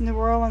Palette. It's New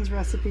Orleans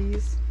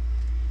recipes.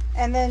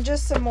 And then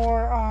just some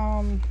more,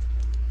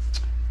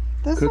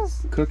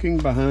 Cooking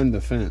Behind the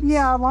Fence.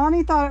 Yeah,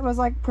 Lonnie thought it was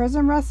like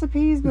prison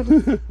recipes, but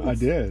it's, I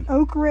did.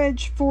 Oak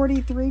Ridge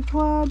 43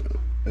 Club.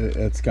 It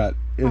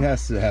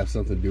has to have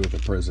something to do with the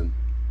prison.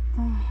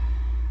 I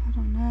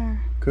don't know.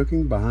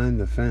 Cooking Behind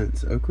the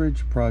Fence. Oak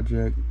Ridge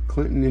Project.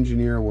 Clinton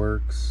Engineer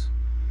Works.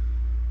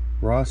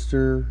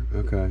 Roster.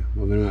 Okay.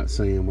 Well, they're not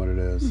saying what it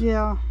is.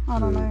 Yeah, I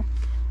don't know.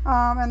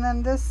 And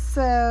then this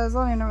says, I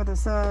don't even know what this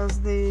says.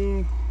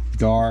 The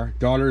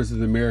Daughters of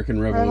the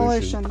American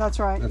Revolution. That's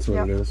right. That's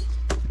what it is.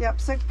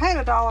 Yep. So paid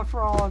 $1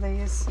 for all of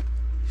these.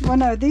 Well,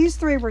 no, these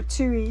three were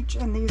 $2 each,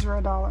 and these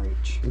were $1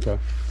 each. Okay.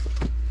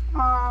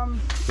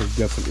 We've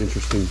got some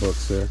interesting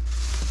books there.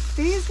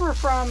 These were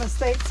from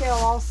estate sale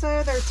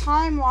also. They're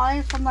Time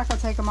Life. I'm not gonna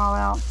take them all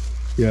out.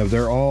 Yeah,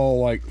 they're all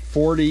like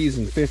 40s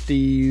and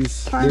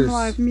 50s. Time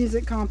Life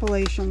music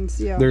compilations.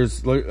 Yeah.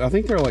 I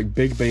think they're like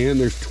big band.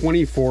 There's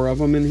 24 of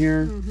them in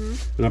here,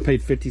 and I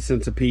paid 50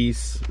 cents a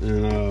piece.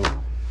 And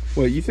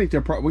well, you think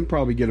we can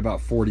probably get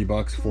about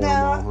 $40 for them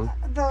all,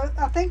 huh?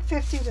 I think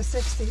 50 to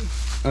 60.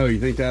 Oh, you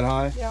think that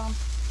high? Yeah.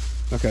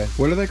 Okay.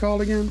 What are they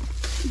called again?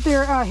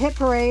 They're Hit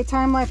Parade.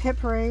 Time Life Hit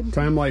Parade.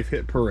 Time Life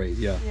Hit Parade.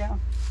 Yeah. Yeah.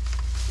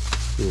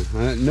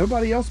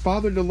 Nobody else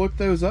bothered to look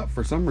those up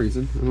for some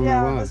reason. I don't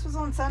know why. This was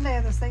on Sunday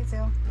at the estate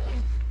sale,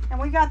 and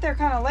we got there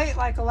kind of late,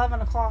 like 11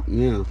 o'clock.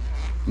 Yeah.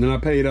 And then I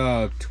paid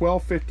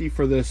 $12.50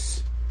 for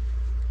this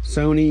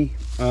Sony.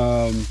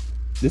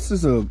 This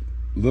is a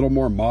little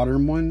more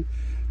modern one.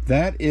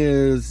 That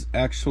is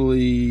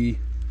actually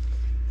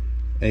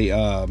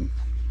a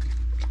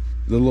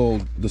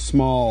the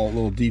small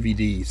little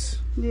DVDs.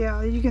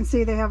 Yeah, you can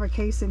see they have a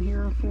case in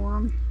here for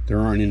them. There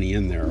aren't any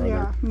in there, are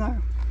there? No.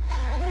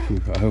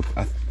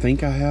 I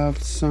think I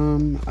have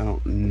some. I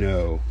don't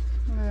know.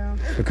 Yeah.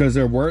 Because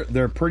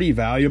they're pretty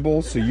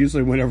valuable, so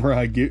usually whenever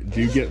I do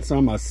get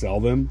some, I sell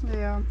them.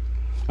 Yeah.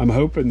 I'm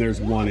hoping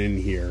there's one in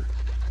here,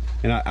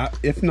 and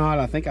if not,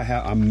 I think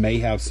I may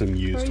have some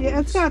used ones.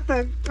 It's got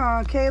the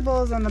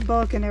cables and the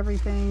book and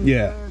everything.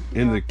 Yeah, so,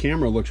 and the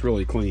camera looks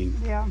really clean.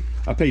 Yeah.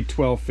 I paid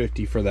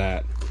 $12.50 for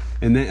that,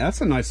 and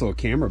that's a nice little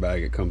camera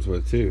bag it comes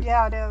with too.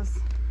 Yeah, it is.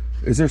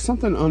 Is there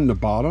something on the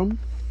bottom?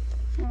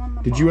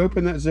 Did you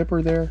open that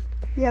zipper there?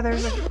 Yeah,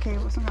 there's a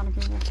cable, some kind of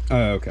cable.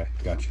 Oh, okay,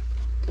 gotcha.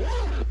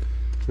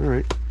 All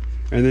right,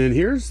 and then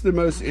here's the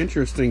most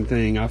interesting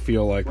thing I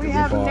feel like we that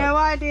have we bought. no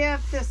idea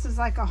if this is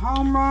like a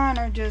home run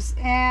or just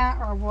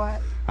or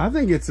what. I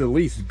think it's at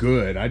least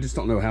good. I just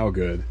don't know how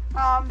good.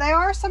 They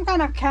are some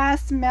kind of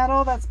cast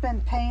metal that's been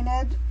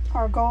painted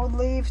or gold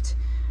leafed.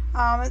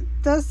 It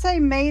does say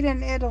made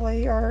in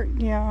Italy, or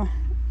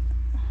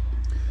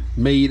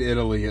Made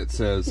Italy, it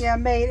says. Yeah,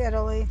 made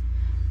Italy.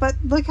 But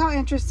look how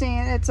interesting.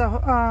 It's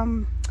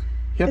a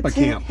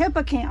Hippocamp.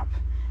 Hippocamp.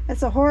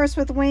 It's a horse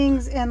with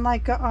wings and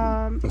like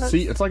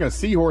it's like a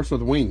seahorse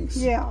with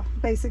wings. Yeah,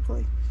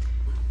 basically.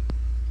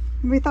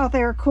 We thought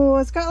they were cool.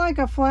 It's got like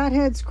a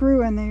flathead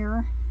screw in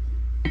there.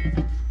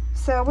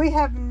 So we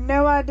have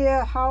no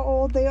idea how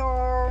old they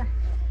are.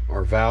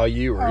 Or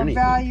value or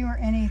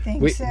anything.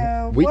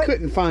 We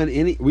couldn't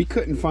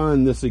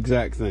find this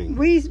exact thing.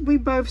 We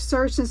both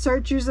searched and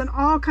searched using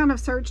all kind of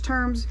search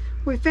terms.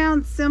 We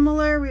found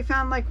similar. We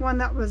found like one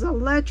that was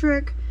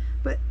electric,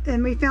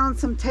 and we found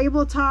some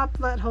tabletop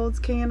that holds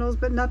candles,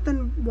 but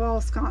nothing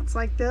wall sconce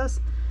like this.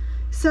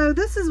 So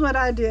this is what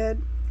I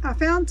did. I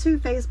found 2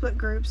 Facebook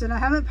groups, and I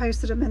haven't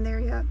posted them in there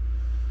yet.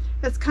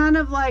 It's kind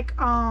of like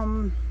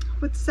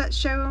what's that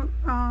show?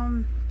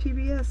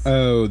 PBS.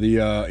 Oh, the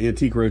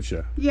Antique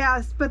Roadshow.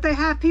 Yes, but they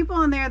have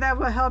people in there that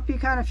will help you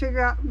kind of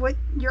figure out what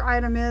your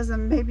item is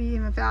and maybe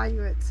even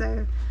value it.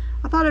 So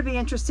I thought it'd be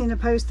interesting to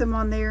post them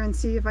on there and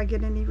see if I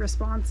get any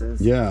responses.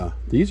 Yeah,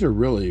 these are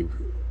really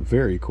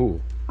very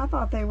cool. I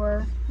thought they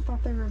were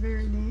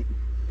very neat.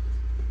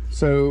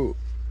 So,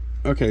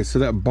 okay, so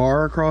that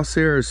bar across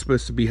there is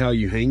supposed to be how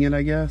you hang it,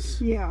 I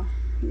guess? Yeah,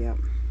 yep.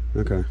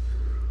 Okay.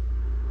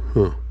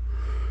 Huh.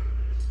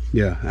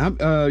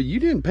 Yeah,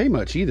 you didn't pay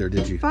much either,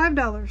 did you?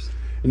 $5.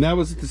 And that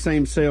was at the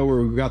same sale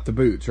where we got the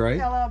boots, right?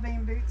 LL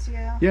Bean boots,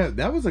 yeah. Yeah,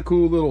 that was a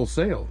cool little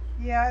sale.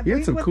 Yeah, you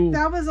had some cool.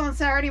 That was on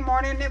Saturday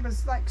morning. It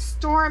was like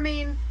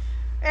storming.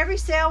 Every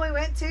sale we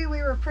went to,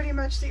 we were pretty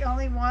much the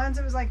only ones.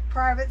 It was like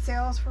private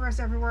sales for us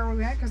everywhere we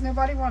went because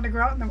nobody wanted to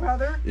go out in the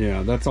weather.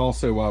 Yeah, that's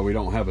also why we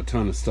don't have a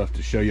ton of stuff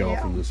to show y'all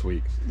from this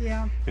week.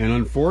 Yeah. And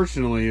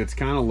unfortunately, it's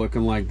kind of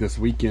looking like this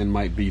weekend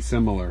might be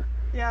similar.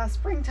 Yeah,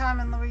 springtime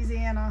in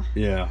Louisiana.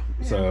 Yeah,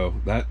 so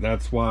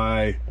that's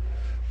why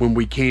when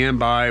we can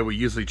buy, we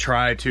usually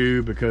try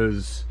to,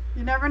 because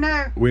you never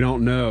know. We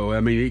don't know.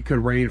 I mean, it could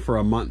rain for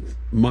a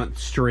month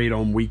straight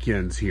on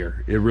weekends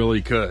here. It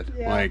really could.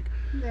 Yeah. Like,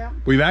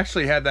 we've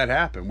actually had that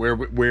happen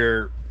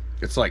where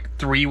it's like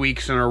 3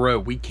 weeks in a row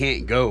we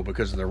can't go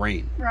because of the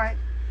rain. Right.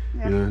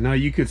 Yeah. You know, now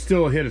you could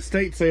still hit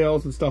estate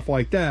sales and stuff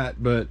like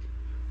that, but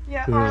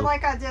yeah, or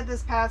like I did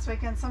this past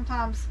weekend.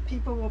 Sometimes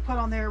people will put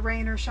on their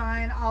rain or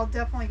shine. I'll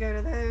definitely go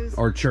to those.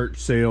 Or church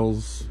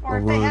sales. Or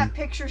if they have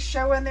pictures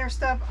showing their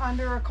stuff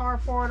under a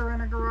carport or in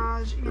a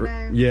garage, you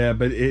know. Yeah,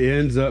 but it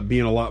ends up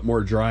being a lot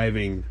more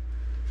driving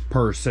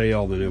per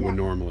sale than it would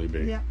normally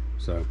be. Yeah.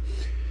 So,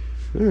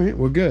 all right,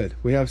 well, good.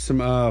 We have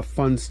some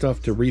fun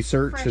stuff to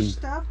research. Fresh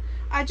stuff.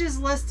 I just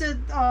listed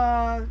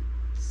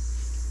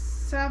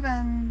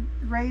 7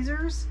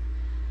 razors.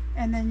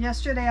 And then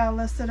yesterday I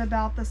listed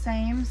about the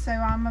same, so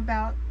I'm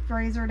about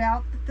razored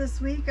out this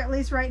week, at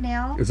least right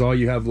now. Is all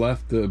you have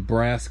left the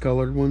brass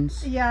colored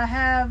ones? Yeah, I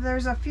have.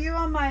 There's a few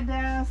on my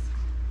desk.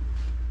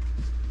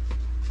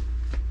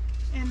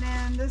 And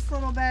then this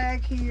little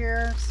bag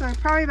here. So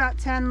probably about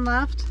 10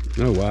 left.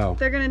 Oh, wow.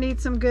 They're going to need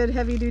some good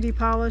heavy duty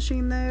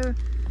polishing though.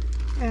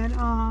 And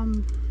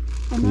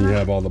then you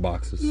have all the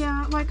boxes.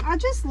 Yeah, like I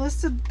just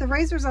listed, the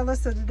razors I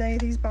listed today,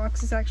 these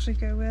boxes actually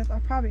go with. I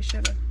probably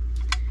should have.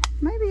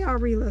 Maybe I'll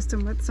relist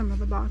them with some of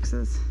the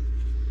boxes.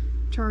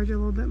 Charge a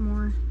little bit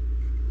more.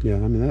 Yeah,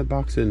 I mean, that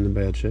box isn't in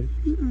bad shape.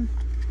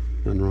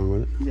 Nothing wrong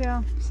with it.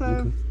 Yeah, so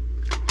okay.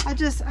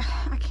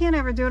 I can't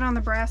ever do it on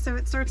the brass, so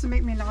it starts to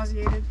make me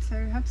nauseated. So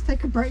I have to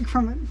take a break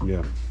from it.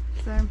 Yeah.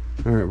 So.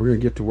 All right, we're gonna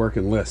get to work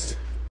and list.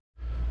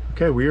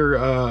 Okay, we're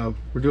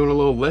doing a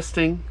little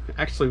listing.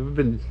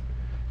 Actually,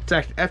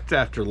 it's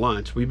after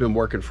lunch. We've been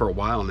working for a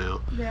while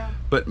now. Yeah.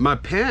 But my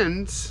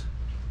pens,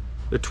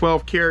 the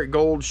 12 karat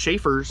gold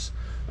Schaefer's,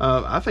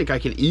 I think I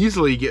can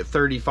easily get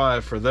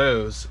 35 for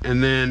those.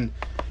 And then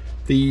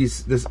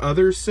this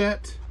other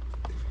set,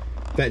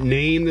 that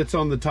name that's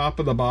on the top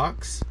of the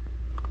box,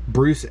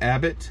 Bruce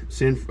Abbott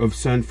of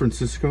San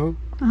Francisco.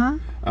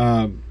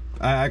 I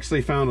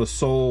actually found a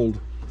sold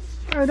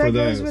for that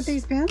those. Goes with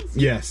these pens?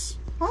 Yes.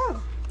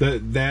 Oh.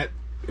 Man,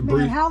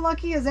 how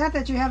lucky is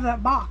that you have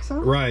that box, huh?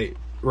 Right.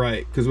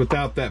 Because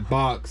without that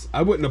box,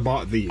 I wouldn't have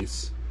bought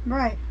these.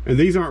 Right. And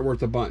these aren't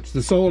worth a bunch.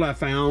 The sold I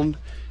found,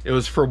 it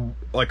was for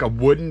like a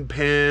wooden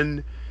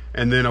pen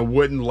and then a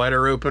wooden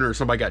letter opener.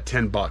 Somebody got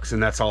 $10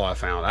 and that's all I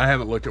found. I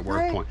haven't looked at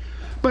worth point.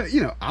 But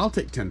you know, I'll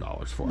take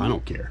 $10 for it. I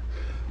don't care.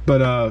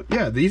 But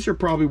yeah, these are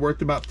probably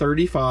worth about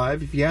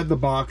 35. If you had the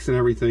box and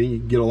everything, you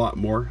can get a lot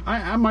more.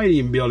 I might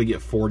even be able to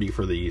get 40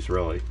 for these,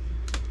 really.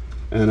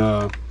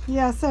 And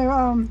yeah,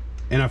 so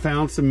and I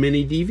found some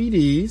mini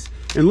DVDs.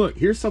 And look,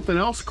 here's something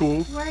else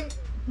cool. Wait,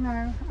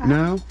 no.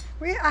 I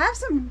have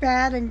some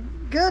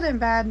good and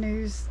bad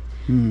news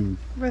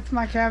with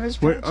my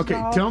Cabbage Patch Okay,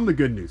 dog. tell them the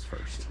good news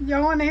first.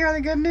 Y'all want to hear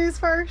the good news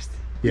first?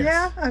 Yes.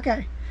 Yeah?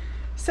 Okay.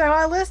 So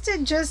I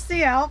listed just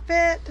the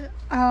outfit.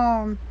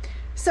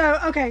 So,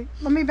 okay,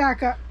 let me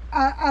back up.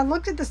 I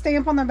looked at the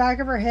stamp on the back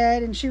of her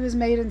head and she was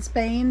made in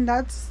Spain.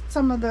 That's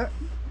some of the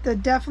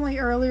definitely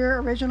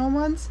earlier original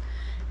ones.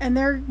 And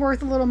they're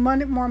worth a little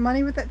more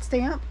money with that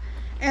stamp.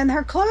 And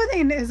her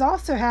clothing is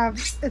also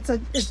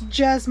it's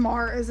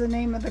Jesmar is the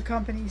name of the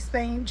company,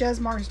 Spain,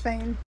 Jesmar,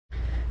 Spain.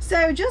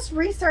 So just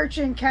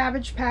researching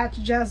Cabbage Patch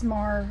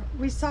Jesmar,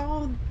 we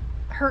saw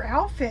her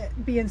outfit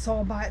being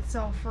sold by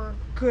itself for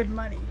good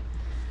money.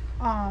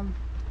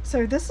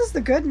 So this is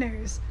the good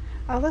news.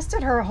 I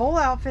listed her whole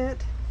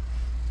outfit,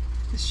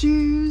 the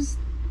shoes,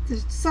 the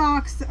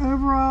socks, the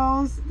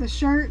overalls, the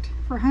shirt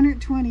for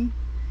 $120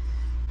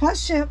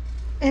 plus ship,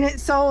 and it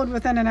sold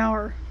within an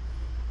hour.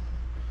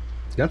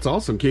 That's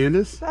awesome,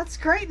 Candace. That's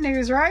great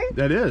news, right?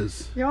 That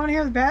is. You want to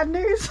hear the bad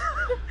news?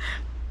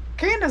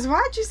 Candace,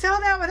 why'd you sell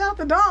that without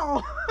the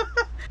doll?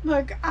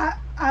 Look, I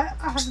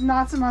have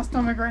knots in my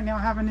stomach right now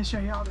having to show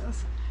y'all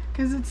this,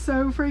 because it's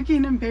so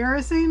freaking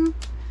embarrassing.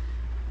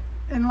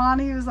 And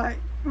Lonnie was like,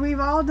 we've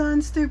all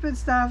done stupid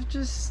stuff,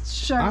 just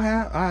show.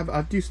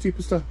 I do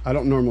stupid stuff. I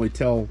don't normally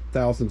tell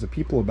thousands of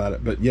people about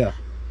it, but yeah.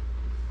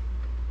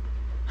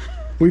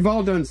 We've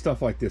all done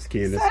stuff like this,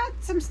 Candace. Had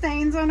some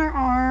stains on her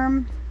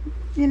arm.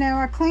 You know,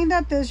 I cleaned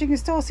up this. You can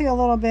still see a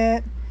little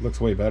bit. Looks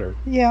way better.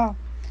 Yeah.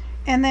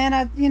 And then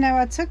I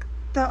took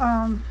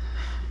the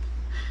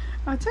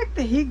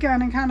heat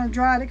gun and kind of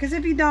dried it, because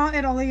if you don't,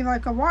 it'll leave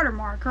like a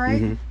watermark,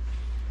 right?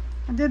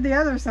 Mm-hmm. I did the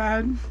other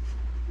side.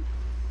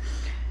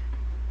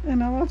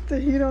 And I left the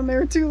heat on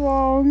there too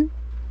long.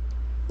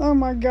 Oh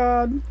my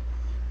God.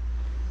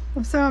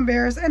 I'm so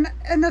embarrassed.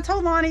 And I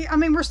told Lonnie, I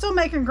mean, we're still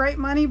making great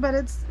money, but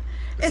it's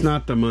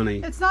not the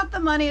money. It's not the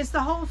money. It's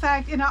the whole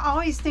fact. And I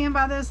always stand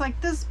by this.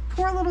 Like, this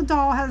poor little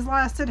doll has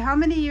lasted how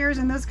many years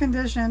in this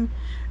condition?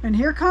 And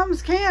here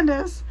comes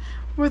Candace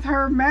with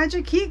her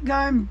magic heat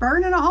gun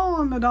burning a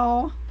hole in the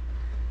doll.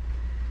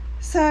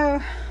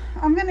 So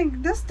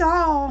this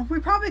doll, we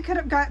probably could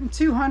have gotten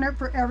 $200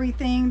 for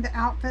everything, the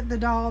outfit, the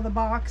doll, the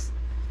box.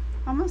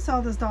 I'm gonna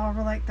sell this doll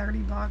for like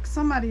 $30.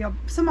 Somebody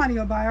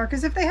will buy her,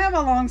 because if they have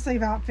a long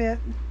sleeve outfit,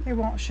 it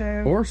won't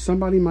show. Or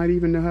somebody might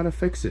even know how to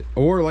fix it.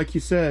 Or like you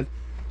said,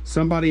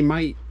 somebody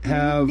might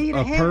have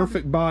a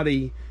perfect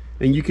body,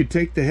 and you could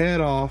take the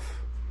head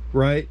off,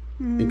 right?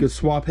 You could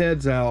swap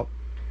heads out,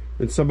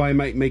 and somebody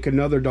might make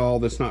another doll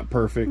that's not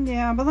perfect.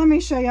 Yeah, but let me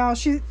show y'all.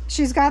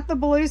 She's got the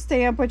blue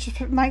stamp, which is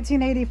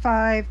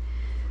 1985.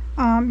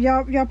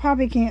 Y'all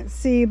probably can't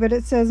see, but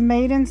it says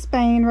made in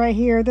Spain right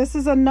here. This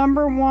is a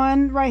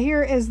 #1 right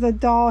here, is the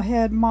doll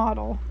head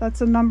model.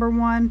 That's a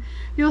 #1.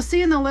 You'll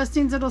see in the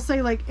listings it'll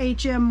say like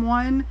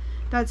HM1.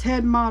 That's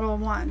head model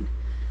 1.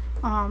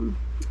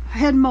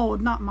 Head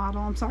mold, not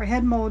model, I'm sorry,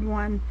 head mold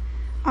 1.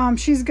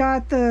 She's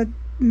got the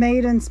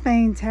made in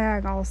Spain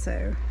tag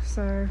also,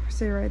 so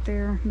see right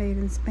there, made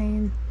in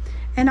Spain.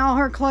 And all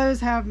her clothes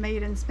have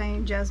made in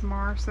Spain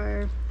Jesmar.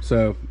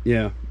 So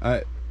yeah,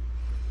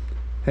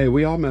 hey,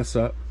 we all mess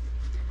up.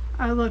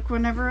 Look,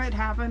 whenever it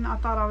happened, I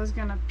thought I was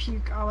gonna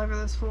puke all over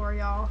this floor,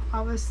 y'all.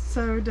 I was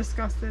so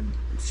disgusted.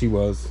 She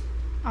was.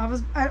 I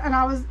was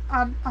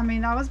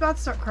about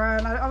to start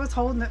crying. I was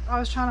holding it. I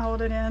was trying to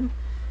hold it in,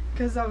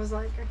 because I was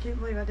like, I can't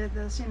believe I did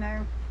this, you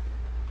know.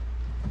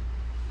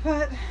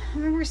 But I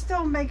mean, we're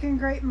still making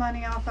great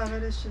money off of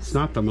it. It's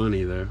not the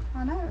money though.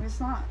 I know,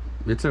 it's not.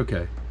 It's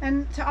okay.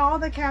 And to all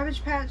the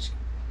Cabbage Patch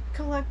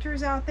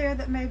collectors out there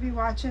that may be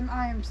watching,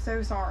 I am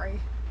so sorry.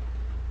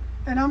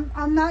 And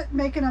I'm not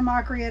making a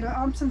mockery of it.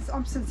 I'm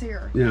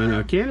sincere. Yeah,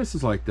 no, Candace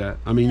is like that.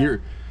 I mean,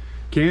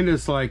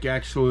 Candace, like,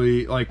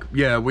 actually, like,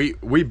 yeah,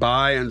 we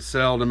buy and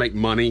sell to make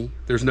money.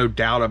 There's no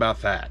doubt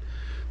about that,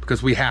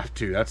 because we have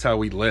to. That's how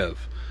we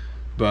live.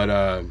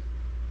 But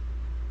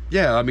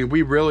yeah, I mean,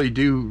 we really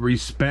do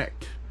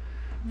respect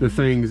the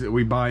things that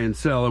we buy and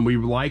sell, and we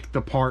like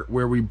the part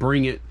where we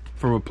bring it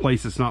from a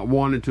place that's not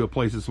wanted to a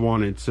place that's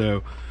wanted.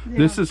 So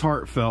this is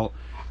heartfelt.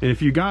 And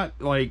if you got,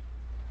 like,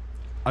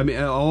 I mean,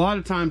 a lot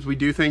of times we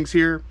do things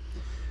here,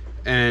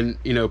 and,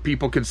 you know,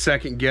 people could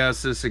second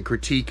guess us and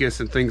critique us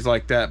and things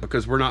like that,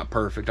 because we're not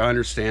perfect. I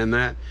understand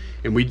that.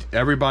 And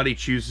everybody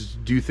chooses to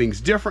do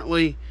things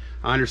differently.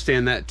 I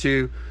understand that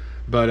too.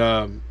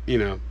 But, you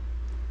know,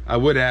 I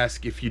would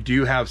ask, if you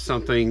do have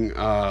something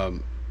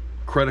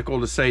critical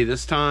to say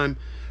this time,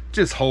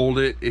 just hold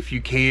it if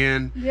you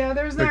can. Yeah,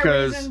 there's no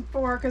reason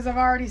for it, because I've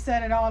already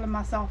said it all to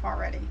myself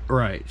already.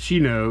 Right. She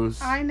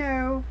knows. I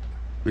know.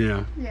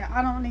 Yeah. Yeah,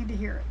 I don't need to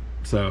hear it.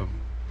 So,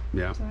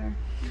 yeah.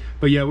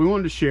 But yeah, we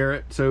wanted to share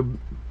it. So,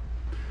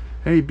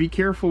 hey, be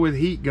careful with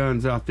heat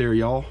guns out there,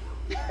 y'all.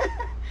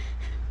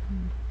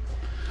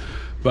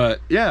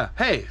 But yeah,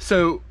 hey,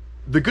 so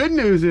the good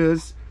news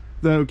is,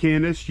 though,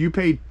 Candace, you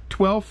paid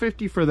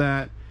 $12.50 for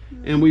that,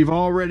 and we've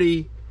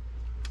already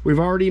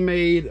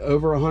made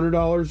over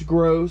 $100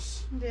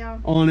 gross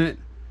on it.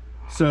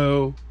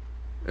 So,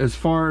 as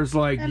far as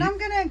like, and I'm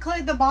gonna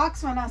include the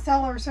box when I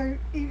sell her, so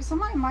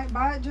somebody might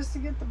buy it just to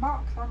get the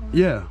box. I don't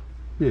know.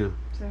 Yeah.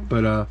 So.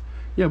 But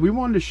yeah, we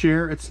wanted to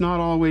share. It's not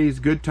always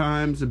good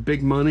times and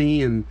big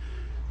money, and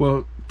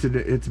well,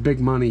 it's big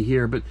money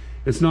here, but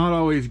it's not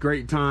always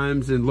great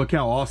times, and look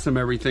how awesome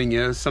everything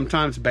is.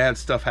 Sometimes bad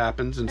stuff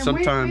happens, and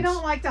sometimes we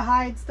don't like to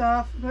hide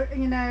stuff, but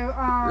you know,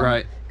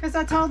 right. Because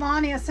I told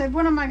Lonnie, I said,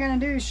 what am I going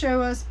to do?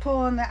 Show us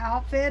pulling the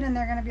outfit, and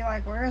they're going to be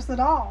like, where's the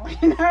doll?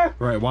 You know?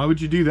 Right. Why would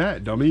you do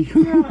that, dummy?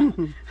 Yeah.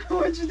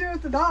 What'd you do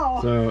with the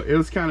doll? So it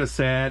was kind of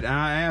sad.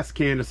 I asked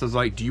Candace, I was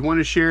like, do you want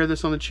to share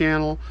this on the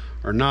channel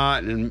or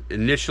not? And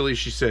initially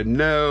she said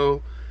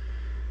no.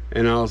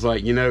 And I was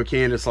like, you know,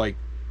 Candace, like,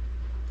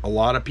 a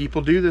lot of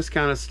people do this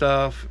kind of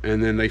stuff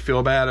and then they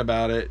feel bad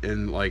about it,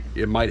 and like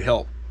it might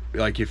help,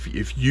 like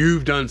if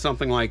you've done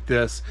something like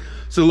this.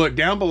 So look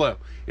down below,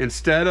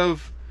 instead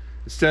of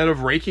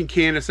raking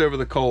Candace over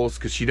the coals,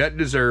 because she doesn't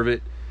deserve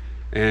it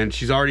and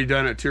she's already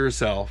done it to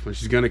herself, and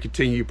she's going to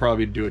continue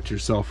probably to do it to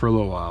herself for a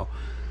little while,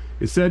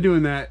 instead of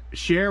doing that,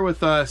 share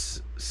with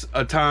us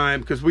a time,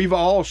 because we've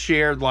all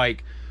shared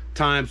like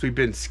times we've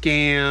been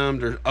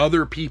scammed or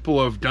other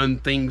people have done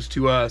things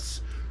to us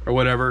or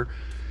whatever.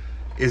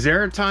 Is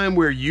there a time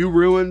where you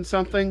ruined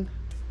something,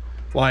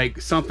 like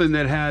something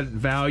that had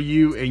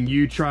value, and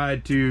you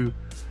tried to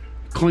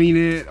clean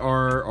it,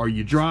 or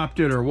you dropped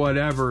it or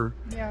whatever,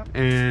 yeah,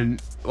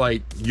 and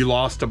like you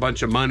lost a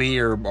bunch of money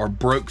or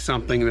broke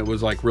something that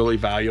was like really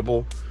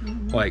valuable,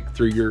 like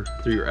through your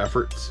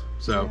efforts?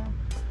 So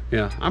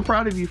yeah, I'm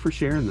proud of you for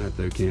sharing that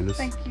though, Candace.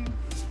 Thank you.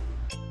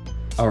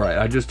 All right,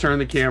 I just turned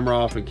the camera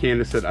off and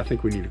Candace said, I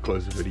think we need to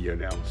close the video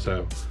now.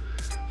 So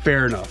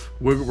fair enough,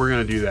 we're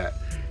gonna do that.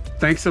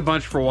 Thanks a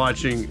bunch for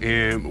watching,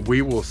 and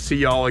we will see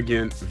y'all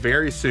again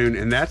very soon.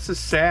 And that's the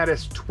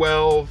saddest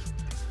 $12,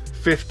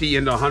 $50,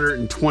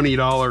 and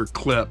 $120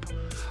 clip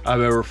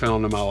I've ever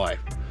filmed in my life.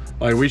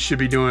 Like we should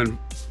be doing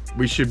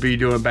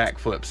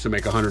backflips to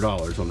make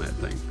 $100 on that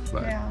thing.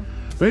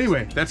 But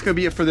anyway, that's gonna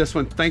be it for this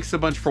one. Thanks a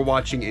bunch for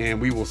watching, and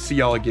we will see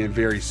y'all again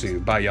very soon.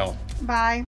 Bye, y'all. Bye.